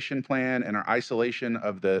insulation plan and our isolation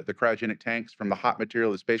of the cryogenic tanks from the hot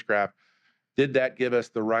material of the spacecraft, did that give us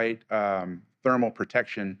the right thermal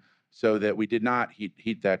protection so that we did not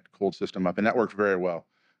heat that cold system up? And that worked very well.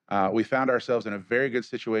 We found ourselves in a very good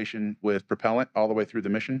situation with propellant all the way through the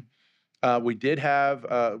mission. We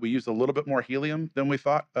used a little bit more helium than we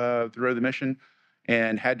thought through the mission,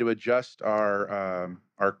 and had to adjust our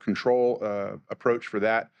control approach for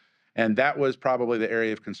that. And that was probably the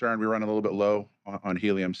area of concern. We run a little bit low on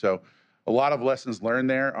helium. So a lot of lessons learned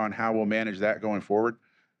there on how we'll manage that going forward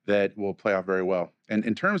that will play off very well. And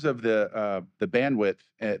in terms of the bandwidth,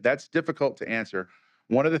 that's difficult to answer.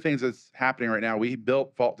 One of the things that's happening right now, we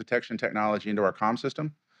built fault detection technology into our comm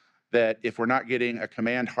system that if we're not getting a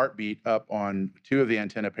command heartbeat up on 2 of the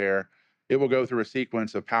antenna pair, it will go through a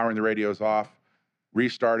sequence of powering the radios off,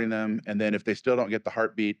 restarting them, and then if they still don't get the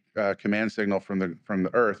heartbeat command signal from the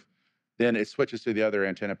Earth, then it switches to the other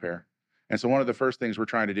antenna pair. And so one of the first things we're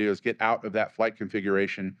trying to do is get out of that flight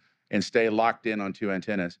configuration and stay locked in on 2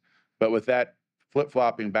 antennas. But with that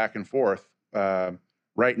flip-flopping back and forth,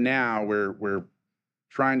 right now we're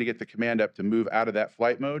trying to get the command up to move out of that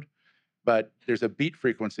flight mode. But there's a beat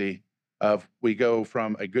frequency of we go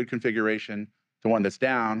from a good configuration to one that's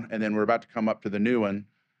down, and then we're about to come up to the new one,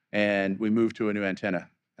 and we move to a new antenna.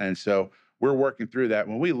 And so we're working through that.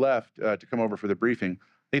 When we left to come over for the briefing,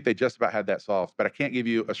 I think they just about had that solved. But I can't give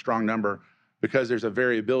you a strong number because there's a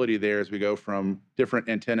variability there as we go from different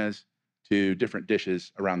antennas to different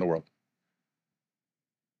dishes around the world.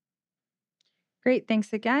 Great.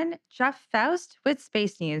 Thanks again. Jeff Faust with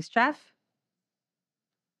Space News. Jeff?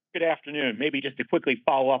 Good afternoon. Maybe just to quickly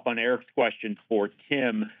follow up on Eric's question for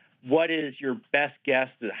Tim, what is your best guess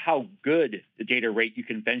at how good the data rate you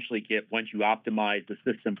can eventually get once you optimize the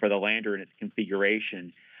system for the lander and its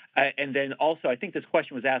configuration? And then also, I think this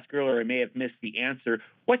question was asked earlier, I may have missed the answer.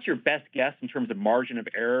 What's your best guess in terms of margin of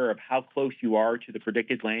error of how close you are to the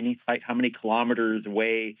predicted landing site? How many kilometers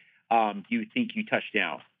away do you think you touched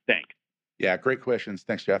down? Thanks. Yeah, great questions.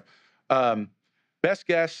 Thanks, Jeff. Best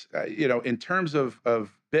guess, in terms of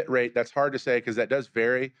bit rate, that's hard to say because that does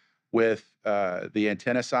vary with the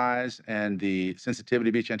antenna size and the sensitivity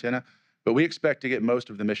of each antenna. But we expect to get most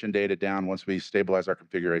of the mission data down once we stabilize our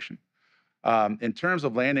configuration. In terms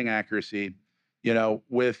of landing accuracy,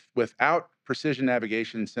 without precision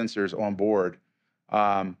navigation sensors on board,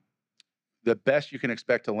 the best you can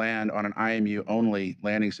expect to land on an IMU-only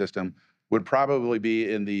landing system would probably be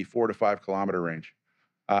in the 4 to 5 kilometer range.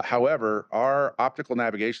 However, our optical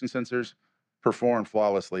navigation sensors perform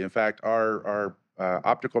flawlessly. In fact, our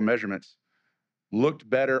optical measurements looked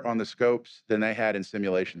better on the scopes than they had in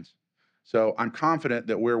simulations. So I'm confident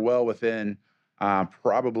that we're well within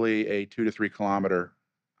probably a 2 to 3 kilometer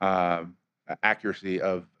accuracy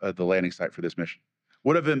of the landing site for this mission.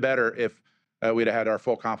 Would have been better if we'd have had our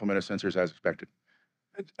full complement of sensors as expected.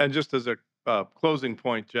 And just as a closing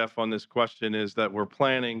point, Jeff, on this question is that we're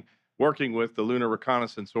planning, working with the Lunar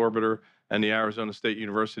Reconnaissance Orbiter and the Arizona State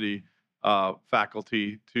University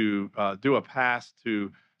faculty to do a pass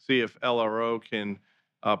to see if LRO can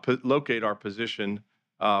locate our position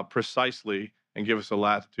precisely and give us a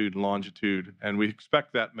latitude and longitude. And we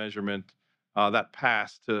expect that measurement, that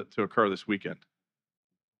pass to occur this weekend.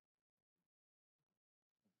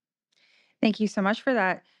 Thank you so much for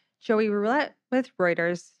that. Joey Roulette with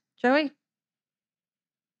Reuters. Joey?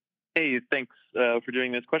 Hey, thanks for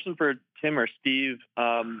doing this. Question for Tim or Steve.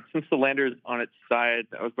 Since the lander is on its side,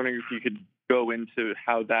 I was wondering if you could go into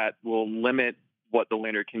how that will limit what the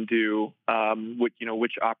lander can do,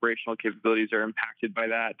 which operational capabilities are impacted by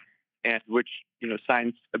that, and which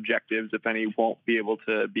science objectives, if any, won't be able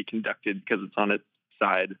to be conducted because it's on its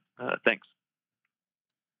side. Thanks.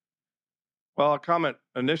 Well, I'll comment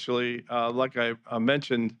initially, like I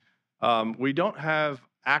mentioned, we don't have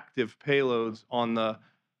active payloads on the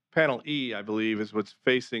panel E, I believe, is what's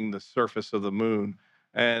facing the surface of the moon,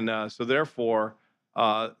 and so therefore,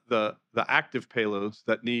 the active payloads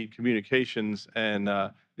that need communications and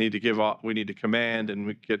need to give off, we need to command and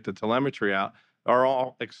we get the telemetry out, are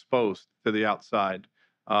all exposed to the outside,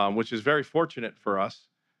 which is very fortunate for us.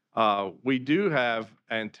 We do have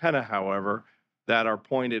antenna, however, that are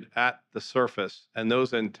pointed at the surface, and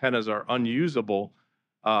those antennas are unusable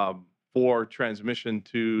for transmission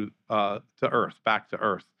to Earth, back to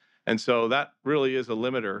Earth. And so that really is a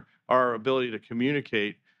limiter. Our ability to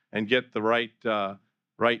communicate and get the right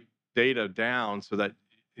data down so that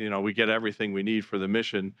we get everything we need for the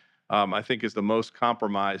mission, I think is the most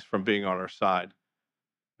compromised from being on our side.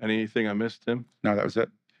 Anything I missed, Tim? No, that was it.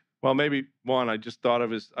 Well, maybe one I just thought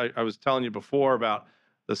of is I was telling you before about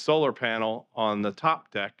the solar panel on the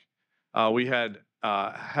top deck. We had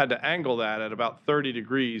to angle that at about 30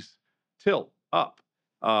 degrees tilt up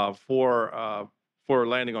for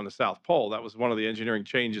landing on the South Pole. That was one of the engineering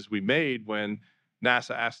changes we made when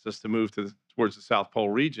NASA asked us to move towards the South Pole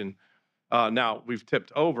region. Now we've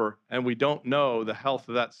tipped over, and we don't know the health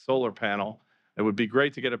of that solar panel. It would be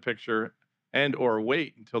great to get a picture and or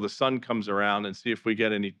wait until the sun comes around and see if we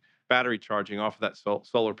get any battery charging off of that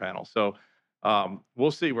solar panel. So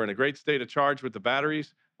we'll see. We're in a great state of charge with the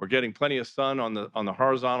batteries. We're getting plenty of sun on the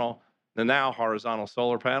horizontal, the now horizontal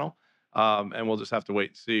solar panel, and we'll just have to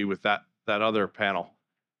wait and see with that other panel.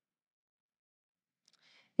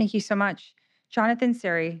 Thank you so much. Jonathan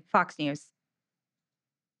Siri, Fox News.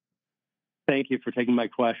 Thank you for taking my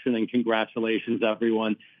question, and congratulations,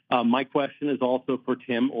 everyone. My question is also for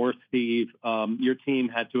Tim or Steve. Your team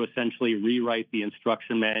had to essentially rewrite the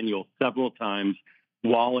instruction manual several times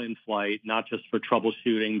while in flight, not just for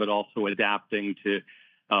troubleshooting, but also adapting to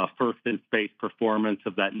first in space performance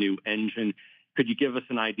of that new engine. Could you give us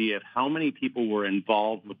an idea of how many people were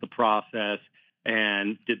involved with the process?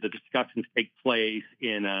 And did the discussions take place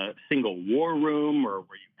in a single war room, or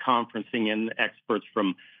were you conferencing in experts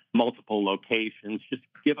from multiple locations? Just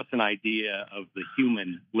give us an idea of the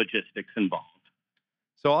human logistics involved.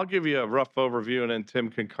 So I'll give you a rough overview, and then Tim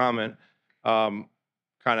can comment kind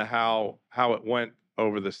of how it went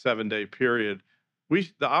over the 7-day period. The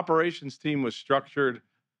operations team was structured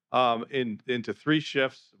into 3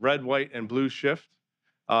 shifts: red, white, and blue shift.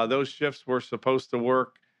 Those shifts were supposed to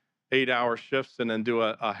work 8-hour shifts and then do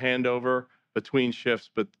a handover between shifts,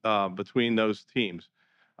 but between those teams.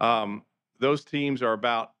 Those teams are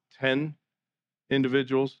about 10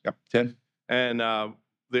 individuals. Yep, 10. And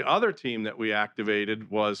the other team that we activated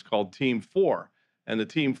was called Team 4. And the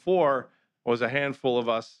Team 4 was a handful of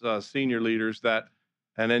us senior leaders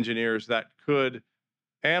and engineers that could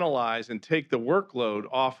analyze and take the workload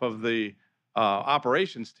off of the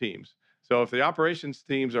operations teams. So if the operations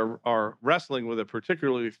teams are wrestling with a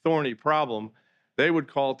particularly thorny problem, they would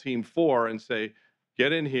call Team 4 and say,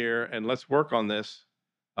 get in here and let's work on this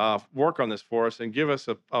for us and give us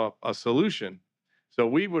a solution. So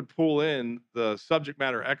we would pull in the subject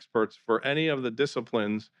matter experts for any of the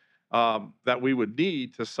disciplines that we would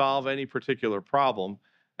need to solve any particular problem.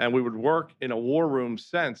 And we would work in a war room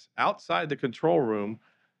sense outside the control room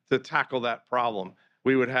to tackle that problem.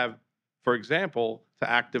 We would have, for example, to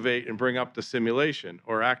activate and bring up the simulation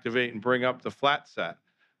or activate and bring up the flat set.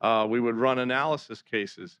 We would run analysis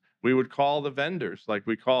cases. We would call the vendors, like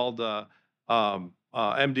we called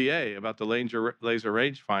MDA about the laser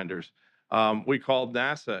rangefinders. We called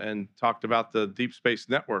NASA and talked about the Deep Space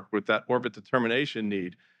Network with that orbit determination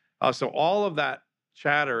need. So all of that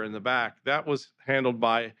chatter in the back, that was handled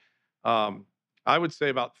by, I would say,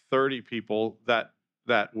 about 30 people that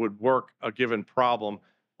would work a given problem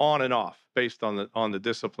on and off based on the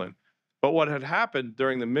discipline. But what had happened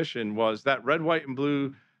during the mission was that red, white, and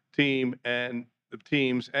blue team and the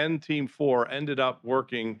teams and Team 4 ended up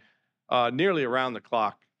working nearly around the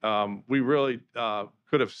clock. We really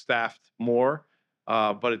could have staffed more,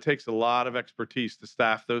 but it takes a lot of expertise to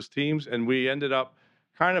staff those teams. And we ended up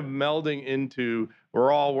kind of melding into,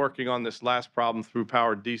 we're all working on this last problem through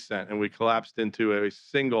powered descent, and we collapsed into a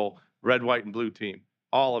single red, white, and blue team,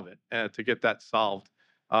 all of it, to get that solved,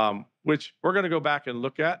 which we're going to go back and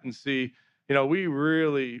look at and see. We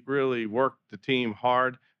really, really worked the team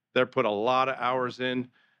hard. They put a lot of hours in.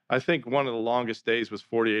 I think one of the longest days was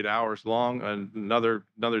 48 hours long, and another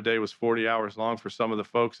day was 40 hours long for some of the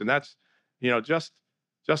folks. And that's,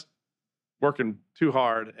 just working too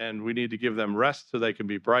hard, and we need to give them rest so they can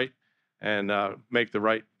be bright and make the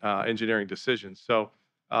right engineering decisions. So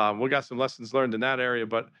we got some lessons learned in that area,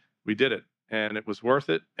 but we did it, and it was worth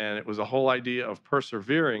it. And it was a whole idea of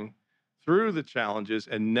persevering through the challenges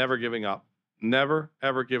and never giving up. Never,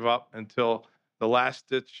 ever give up until the last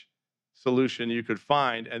ditch solution you could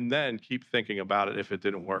find, and then keep thinking about it if it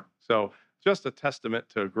didn't work. So just a testament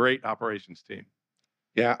to a great operations team.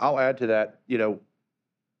 Yeah, I'll add to that.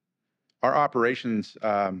 Our operations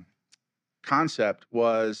concept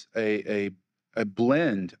was a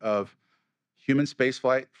blend of human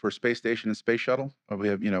spaceflight for space station and space shuttle. We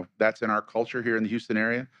have, that's in our culture here in the Houston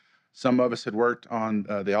area. Some of us had worked on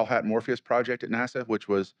the LHAT Morpheus project at NASA, which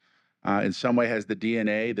was in some way has the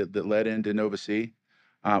DNA that led into Nova C.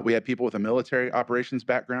 We had people with a military operations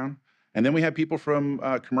background, and then we had people from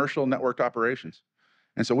commercial networked operations.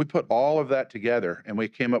 And so we put all of that together, and we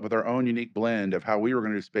came up with our own unique blend of how we were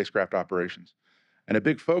going to do spacecraft operations. And a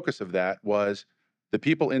big focus of that was the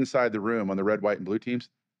people inside the room on the red, white, and blue teams,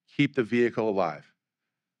 keep the vehicle alive.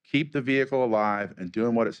 Keep the vehicle alive and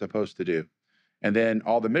doing what it's supposed to do. And then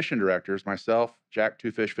all the mission directors, myself, Jack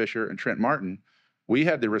Twofish Fisher, and Trent Martin, we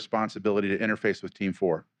had the responsibility to interface with Team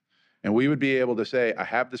 4. And we would be able to say, I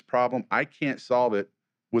have this problem. I can't solve it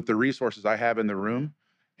with the resources I have in the room,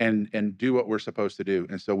 and do what we're supposed to do.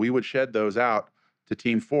 And so we would shed those out to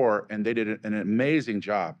Team 4, and they did an amazing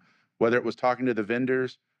job, whether it was talking to the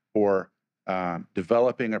vendors or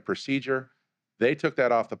developing a procedure. They took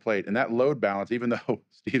that off the plate. And that load balance, even though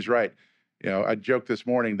Steve's right, I joked this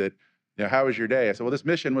morning that, how was your day? I said, well, this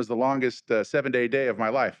mission was the longest 7-day day of my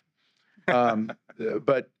life.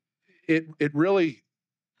 But it really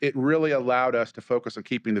allowed us to focus on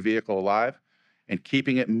keeping the vehicle alive and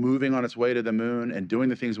keeping it moving on its way to the moon and doing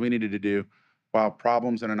the things we needed to do while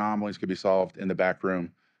problems and anomalies could be solved in the back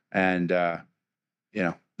room. And,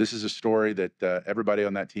 this is a story that everybody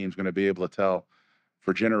on that team is going to be able to tell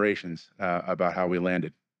for generations about how we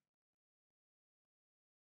landed.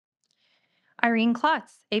 Irene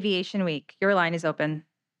Klotz, Aviation Week. Your line is open.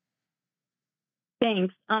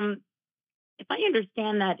 Thanks. If I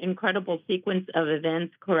understand that incredible sequence of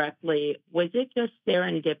events correctly, was it just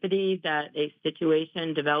serendipity that a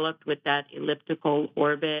situation developed with that elliptical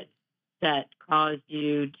orbit that caused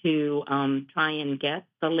you to try and get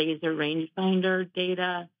the laser rangefinder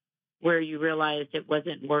data where you realized it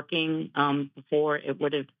wasn't working before it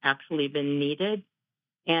would have actually been needed?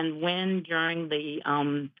 And when during the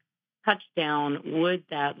touchdown would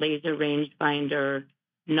that laser rangefinder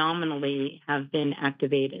nominally have been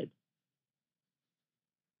activated?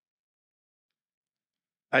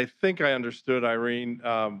 I think I understood, Irene,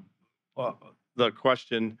 the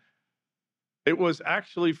question. It was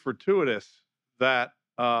actually fortuitous that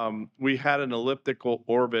we had an elliptical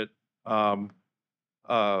orbit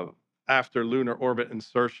after lunar orbit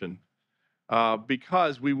insertion,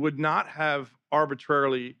 because we would not have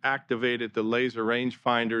arbitrarily activated the laser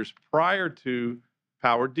rangefinders prior to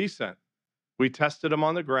powered descent. We tested them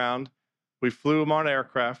on the ground. We flew them on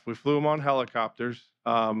aircraft. We flew them on helicopters.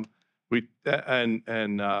 We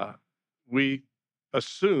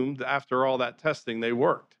assumed after all that testing they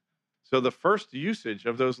worked. So the first usage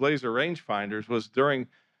of those laser rangefinders was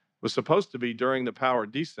supposed to be during the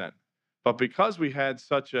powered descent, but because we had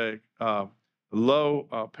such a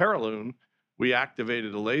low paraloon, we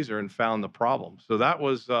activated a laser and found the problem. So that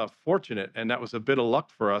was fortunate, and that was a bit of luck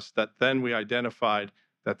for us that then we identified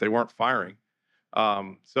that they weren't firing.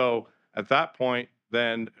 So at that point,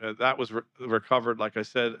 then that was recovered. Like I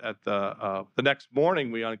said, at the next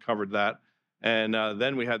morning, we uncovered that, and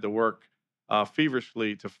then we had to work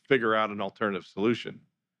feverishly to figure out an alternative solution.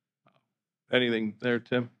 Anything there,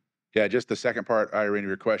 Tim? Yeah, just the second part, Irene, of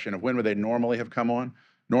your question of when would they normally have come on?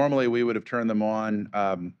 Normally, we would have turned them on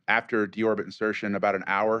after deorbit insertion about an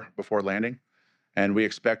hour before landing, and we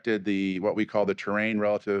expected what we call the terrain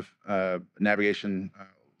relative navigation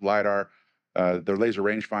lidar, the laser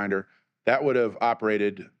rangefinder. That would have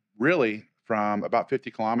operated really from about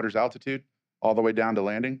 50 kilometers altitude all the way down to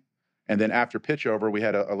landing. And then after pitch over, we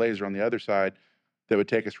had a laser on the other side that would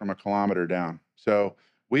take us from a kilometer down. So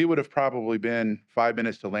we would have probably been 5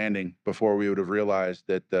 minutes to landing before we would have realized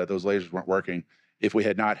that those lasers weren't working if we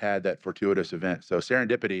had not had that fortuitous event. So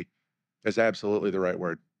serendipity is absolutely the right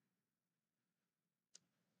word.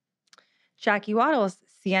 Jackie Waddles,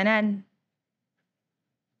 CNN.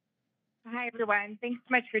 Hi, everyone. Thanks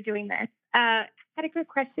so much for doing this. I had a quick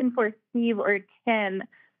question for Steve or Tim.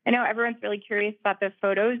 I know everyone's really curious about the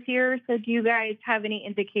photos here. So do you guys have any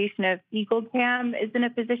indication if Eagle Cam is in a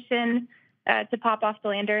position to pop off the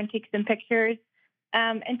lander and take some pictures?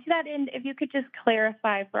 And to that end, if you could just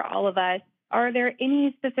clarify for all of us, are there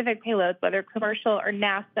any specific payloads, whether commercial or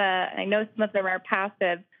NASA? And I know some of them are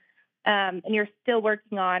passive, and you're still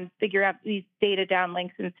working on figuring out these data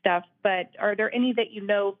downlinks and stuff, but are there any that you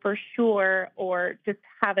know for sure or just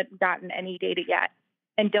haven't gotten any data yet?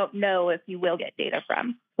 and don't know if you will get data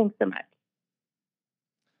from? Thanks so much.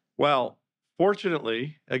 Well,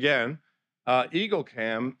 fortunately, again,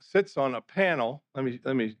 EagleCam sits on a panel.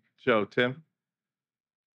 Let me show Tim.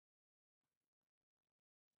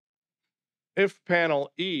 If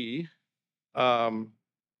panel E, I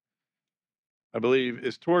believe,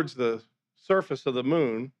 is towards the surface of the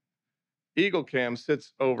moon, EagleCam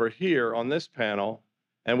sits over here on this panel,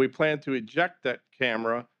 and we plan to eject that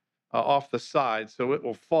camera off the side, so it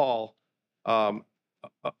will fall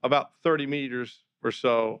about 30 meters or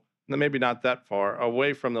so, maybe not that far,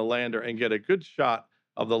 away from the lander and get a good shot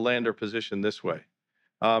of the lander position this way.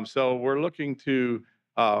 So we're looking to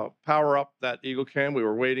power up that EagleCam. We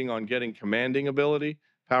were waiting on getting commanding ability,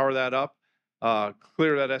 power that up,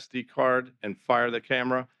 clear that SD card, and fire the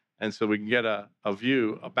camera. And so we can get a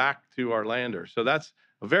view back to our lander. So that's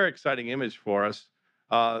a very exciting image for us.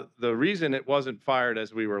 The reason it wasn't fired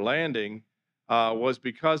as we were landing was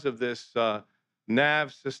because of this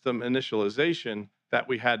nav system initialization that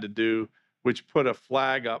we had to do, which put a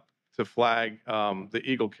flag up to flag the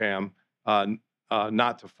EagleCam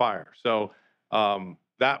not to fire. So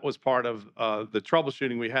that was part of the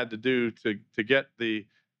troubleshooting we had to do to get the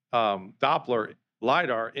Doppler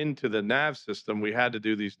Lidar into the nav system. We had to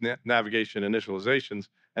do these navigation initializations,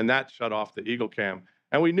 and that shut off the EagleCam.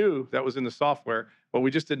 And we knew that was in the software, but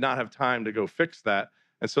we just did not have time to go fix that.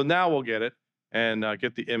 And so now we'll get it and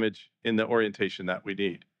get the image in the orientation that we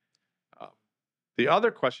need. The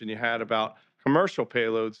other question you had about commercial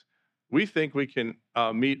payloads, we think we can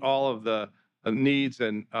meet all of the needs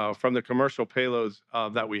and from the commercial payloads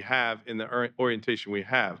that we have in the orientation we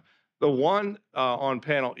have. The one on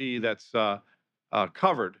panel E that's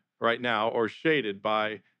covered right now or shaded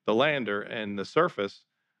by the lander and the surface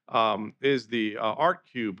is the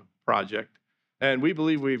ArcCube project. And we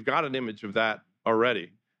believe we've got an image of that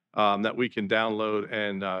already that we can download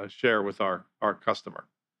and share with our customer.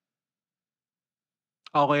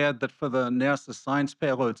 I'll add that for the NASA science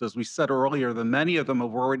payloads, as we said earlier, that many of them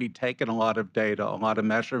have already taken a lot of data, a lot of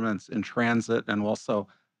measurements in transit and also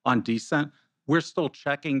on descent. We're still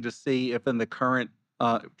checking to see if in the current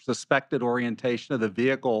suspected orientation of the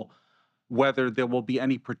vehicle, whether there will be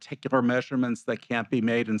any particular measurements that can't be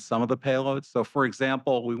made in some of the payloads. So for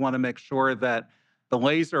example, we want to make sure that the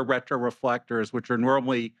laser retroreflectors, which are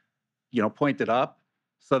normally, pointed up,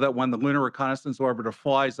 so that when the Lunar Reconnaissance Orbiter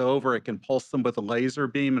flies over, it can pulse them with a laser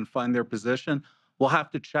beam and find their position. We'll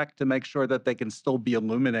have to check to make sure that they can still be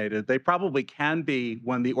illuminated. They probably can be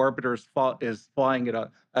when the orbiter is flying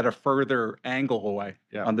at a further angle away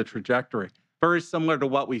on the trajectory. Very similar to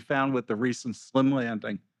what we found with the recent SLIM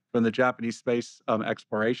landing from the Japanese Space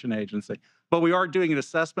Exploration Agency. But we are doing an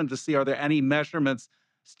assessment to see, are there any measurements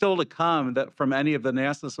still to come that from any of the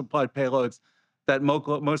NASA-supplied payloads that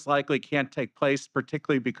most likely can't take place,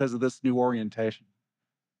 particularly because of this new orientation.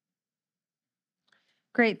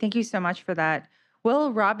 Great. Thank you so much for that.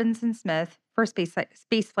 Will Robinson-Smith for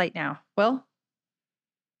Space Flight Now. Will?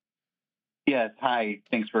 Yes. Hi.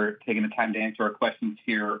 Thanks for taking the time to answer our questions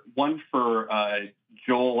here. One for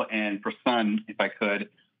Joel and Prasan, if I could.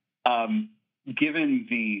 Given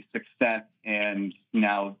the success and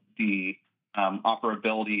now the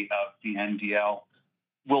operability of the NDL,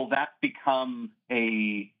 will that become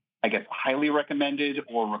a, highly recommended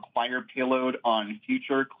or required payload on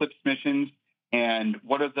future CLPS missions? And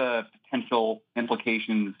what are the potential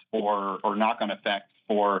implications or knock-on effects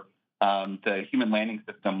for the human landing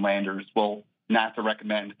system landers? Will NASA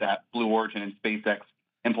recommend that Blue Origin and SpaceX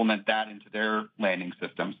implement that into their landing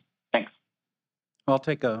systems? Thanks. I'll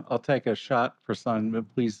take a shot, Prasan.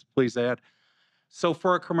 Please add. So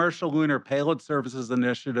for a commercial lunar payload services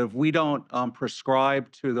initiative, we don't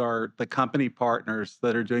prescribe to the company partners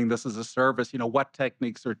that are doing this as a service, what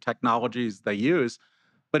techniques or technologies they use.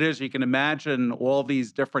 But as you can imagine, all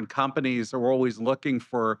these different companies are always looking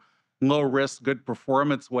for low risk, good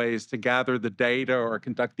performance ways to gather the data or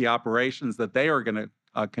conduct the operations that they are going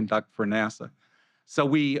to conduct for NASA. So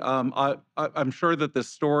I'm sure that this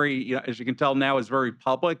story, as you can tell now, is very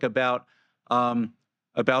public about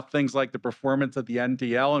things like the performance of the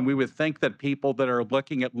NDL, and we would think that people that are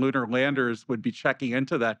looking at lunar landers would be checking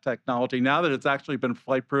into that technology now that it's actually been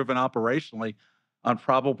flight proven operationally on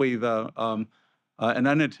probably an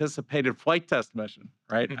unanticipated flight test mission,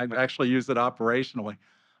 right? I've actually used it operationally.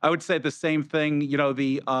 I would say the same thing.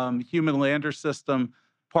 The human lander system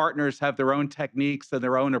partners have their own techniques and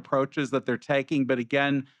their own approaches that they're taking, but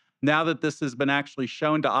again, now that this has been actually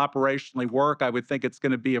shown to operationally work, I would think it's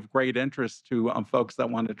going to be of great interest to folks that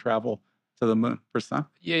want to travel to the moon. Prasan?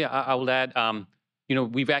 Yeah, I will add,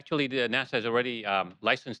 we've actually, NASA has already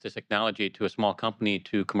licensed this technology to a small company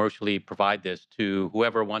to commercially provide this to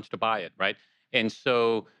whoever wants to buy it, right? And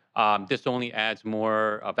so this only adds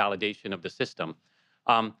more validation of the system.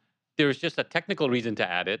 There's just a technical reason to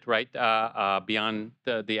add it, right? Beyond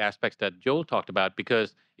the aspects that Joel talked about,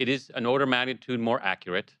 because it is an order of magnitude more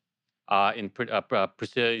accurate in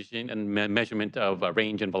precision and measurement of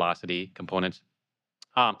range and velocity components.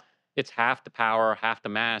 It's half the power, half the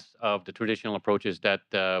mass of the traditional approaches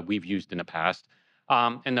that we've used in the past.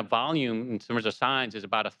 And the volume in terms of size is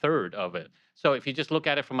about a third of it. So if you just look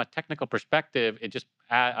at it from a technical perspective, it just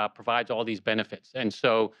provides all these benefits. And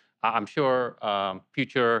so I'm sure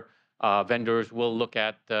future vendors will look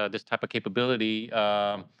at this type of capability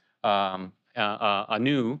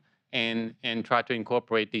anew and try to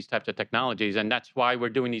incorporate these types of technologies. And that's why we're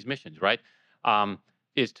doing these missions, right?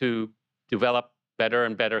 Is to develop better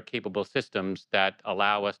and better capable systems that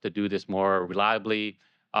allow us to do this more reliably,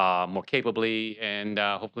 more capably, and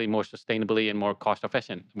hopefully more sustainably and more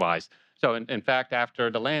cost-efficient wise. So in fact,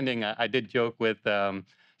 after the landing, I did joke with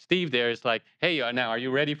Steve there. It's like, hey, now are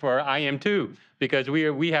you ready for IM2? Because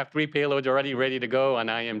we have 3 payloads already ready to go on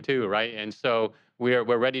IM2, right? And so we're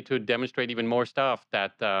ready to demonstrate even more stuff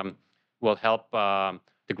that will help the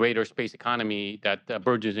greater space economy that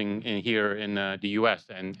burgeoning in here in the U.S.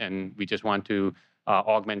 And we just want to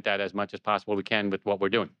augment that as much as possible we can with what we're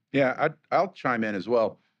doing. Yeah, I'll chime in as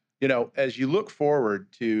well. As you look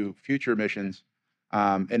forward to future missions,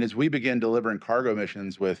 and as we begin delivering cargo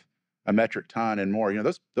missions with a metric ton and more,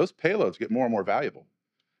 those payloads get more and more valuable.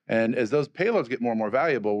 And as those payloads get more and more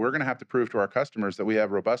valuable, we're going to have to prove to our customers that we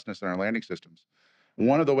have robustness in our landing systems.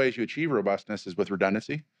 One of the ways you achieve robustness is with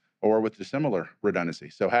redundancy or with dissimilar redundancy.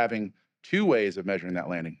 So having 2 ways of measuring that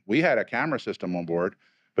landing. We had a camera system on board,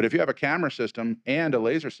 but if you have a camera system and a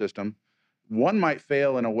laser system, one might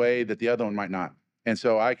fail in a way that the other one might not. And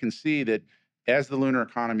so I can see that as the lunar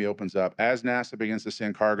economy opens up, as NASA begins to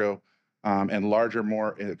send cargo and larger,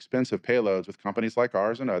 more expensive payloads with companies like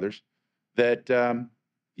ours and others, that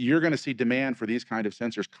you're going to see demand for these kind of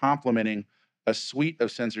sensors complementing a suite of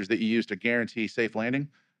sensors that you use to guarantee safe landing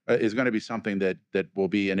is going to be something that will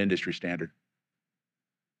be an industry standard.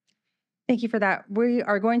 Thank you for that. We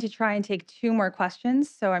are going to try and take 2 more questions.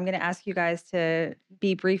 So I'm going to ask you guys to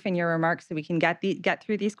be brief in your remarks so we can get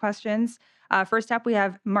through these questions. First up, we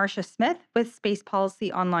have Marcia Smith with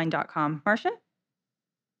spacepolicyonline.com. Marcia?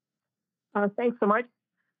 Thanks so much.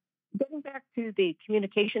 Getting back to the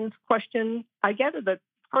communications question, I gather that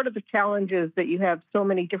part of the challenge is that you have so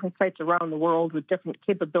many different sites around the world with different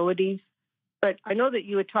capabilities. But I know that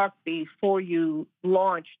you had talked before you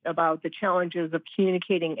launched about the challenges of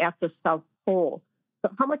communicating at the South Pole.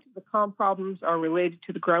 So how much of the comm problems are related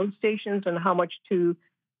to the ground stations and how much to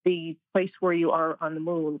the place where you are on the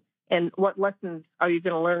moon? And what lessons are you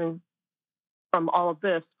going to learn from all of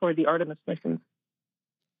this for the Artemis missions?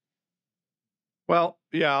 Well,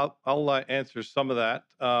 yeah, I'll answer some of that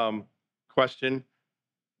question.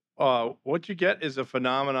 What you get is a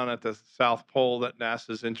phenomenon at the South Pole that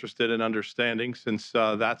NASA's interested in understanding, since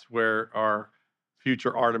that's where our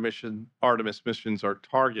future Artemis missions are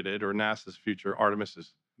targeted, or NASA's future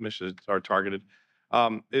Artemis missions are targeted,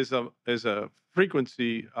 is a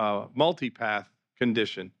frequency multipath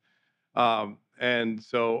condition. And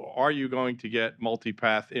so are you going to get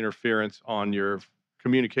multipath interference on your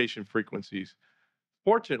communication frequencies?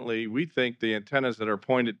 Fortunately, we think the antennas that are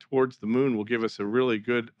pointed towards the moon will give us a really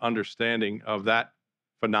good understanding of that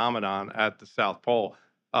phenomenon at the South Pole.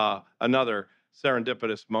 Another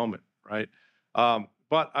serendipitous moment, right?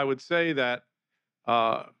 But I would say that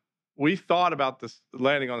we thought about this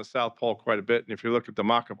landing on the South Pole quite a bit. And if you look at the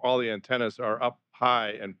mock-up, all the antennas are up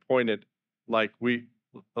high and pointed like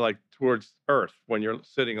towards Earth when you're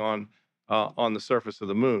sitting on the surface of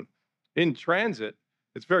the moon. In transit,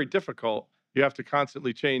 it's very difficult. You have to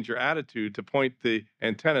constantly change your attitude to point the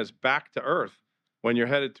antennas back to Earth when you're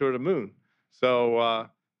headed toward the moon. So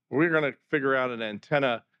we're going to figure out an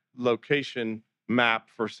antenna location map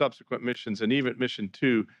for subsequent missions, and even mission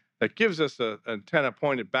 2 that gives us an antenna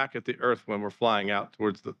pointed back at the Earth when we're flying out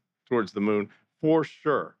towards the moon, for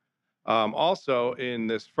sure. Also, in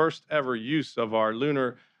this first ever use of our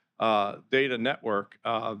lunar data network,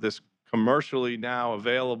 this commercially now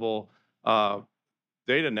available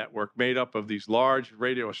data network made up of these large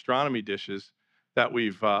radio astronomy dishes that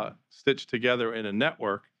we've stitched together in a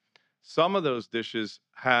network. Some of those dishes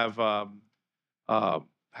have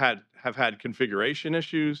had configuration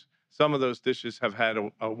issues. Some of those dishes have had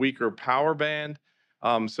a weaker power band.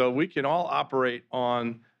 So we can all operate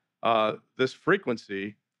on this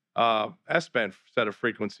frequency, S-band set of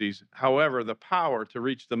frequencies. However, the power to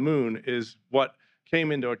reach the moon is what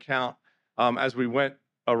came into account as we went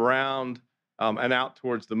around and out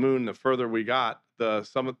towards the moon. The further we got,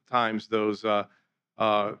 sometimes those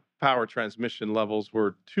power transmission levels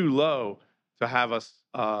were too low to have us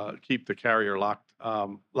keep the carrier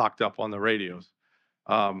locked up on the radios.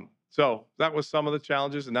 So that was some of the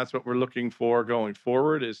challenges, and that's what we're looking for going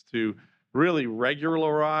forward, is to really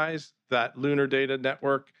regularize that lunar data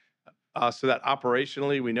network so that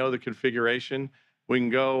operationally we know the configuration. We can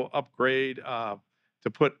go upgrade to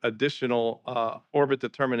put additional orbit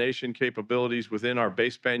determination capabilities within our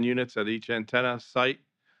baseband units at each antenna site.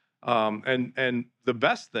 And the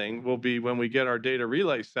best thing will be when we get our data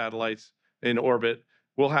relay satellites in orbit,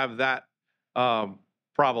 we'll have that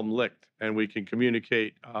problem licked, and we can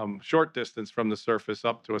communicate short distance from the surface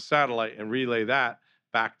up to a satellite and relay that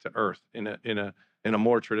back to Earth in a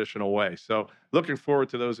more traditional way. So looking forward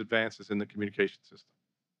to those advances in the communication system.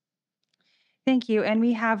 Thank you. And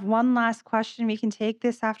we have one last question we can take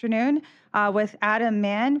this afternoon with Adam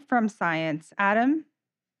Mann from Science. Adam?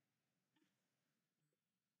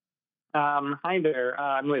 Hi there.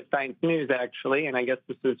 I'm with Science News, actually, and I guess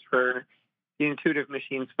this is for the Intuitive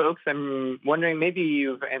Machines folks. I'm wondering, maybe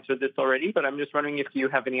you've answered this already, but I'm just wondering if you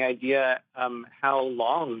have any idea how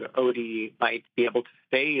long ODI might be able to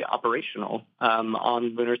stay operational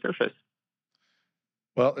on lunar surface.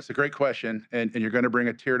 Well, it's a great question, and you're going to bring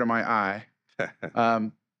a tear to my eye.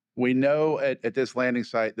 We know at this landing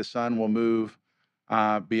site, the sun will move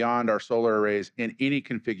beyond our solar arrays in any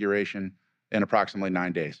configuration in approximately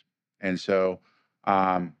 9 days. And so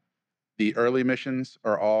the early missions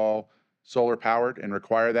are all solar powered and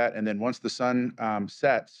require that. And then once the sun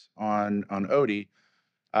sets on ODI,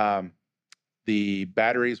 the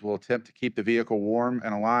batteries will attempt to keep the vehicle warm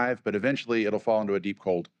and alive, but eventually it'll fall into a deep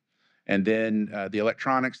cold. And then the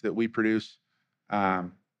electronics that we produce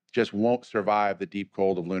just won't survive the deep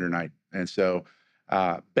cold of lunar night. And so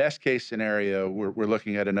best case scenario, we're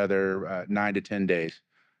looking at another 9 to 10 days.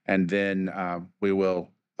 And then we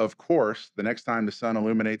will, of course, the next time the sun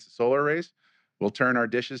illuminates the solar arrays, we'll turn our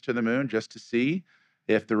dishes to the moon just to see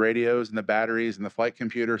if the radios and the batteries and the flight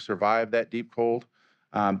computer survive that deep cold.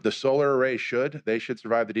 The solar array should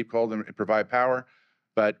survive the deep cold and provide power,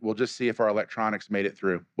 but we'll just see if our electronics made it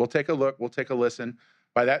through. We'll take a look, we'll take a listen.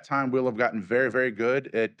 By that time, we'll have gotten very, very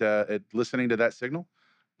good at listening to that signal,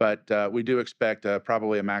 but we do expect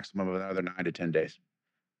probably a maximum of another 9 to 10 days.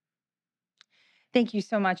 Thank you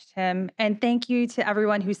so much, Tim. And thank you to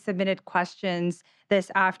everyone who submitted questions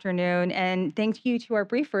this afternoon. And thank you to our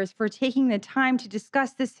briefers for taking the time to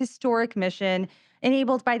discuss this historic mission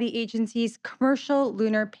enabled by the agency's Commercial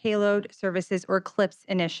Lunar Payload Services, or CLPS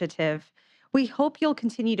initiative. We hope you'll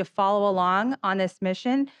continue to follow along on this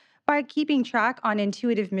mission by keeping track on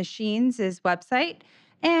Intuitive Machines' website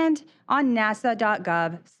and on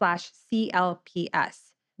nasa.gov/CLPS.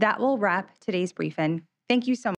 That will wrap today's briefing. Thank you so much.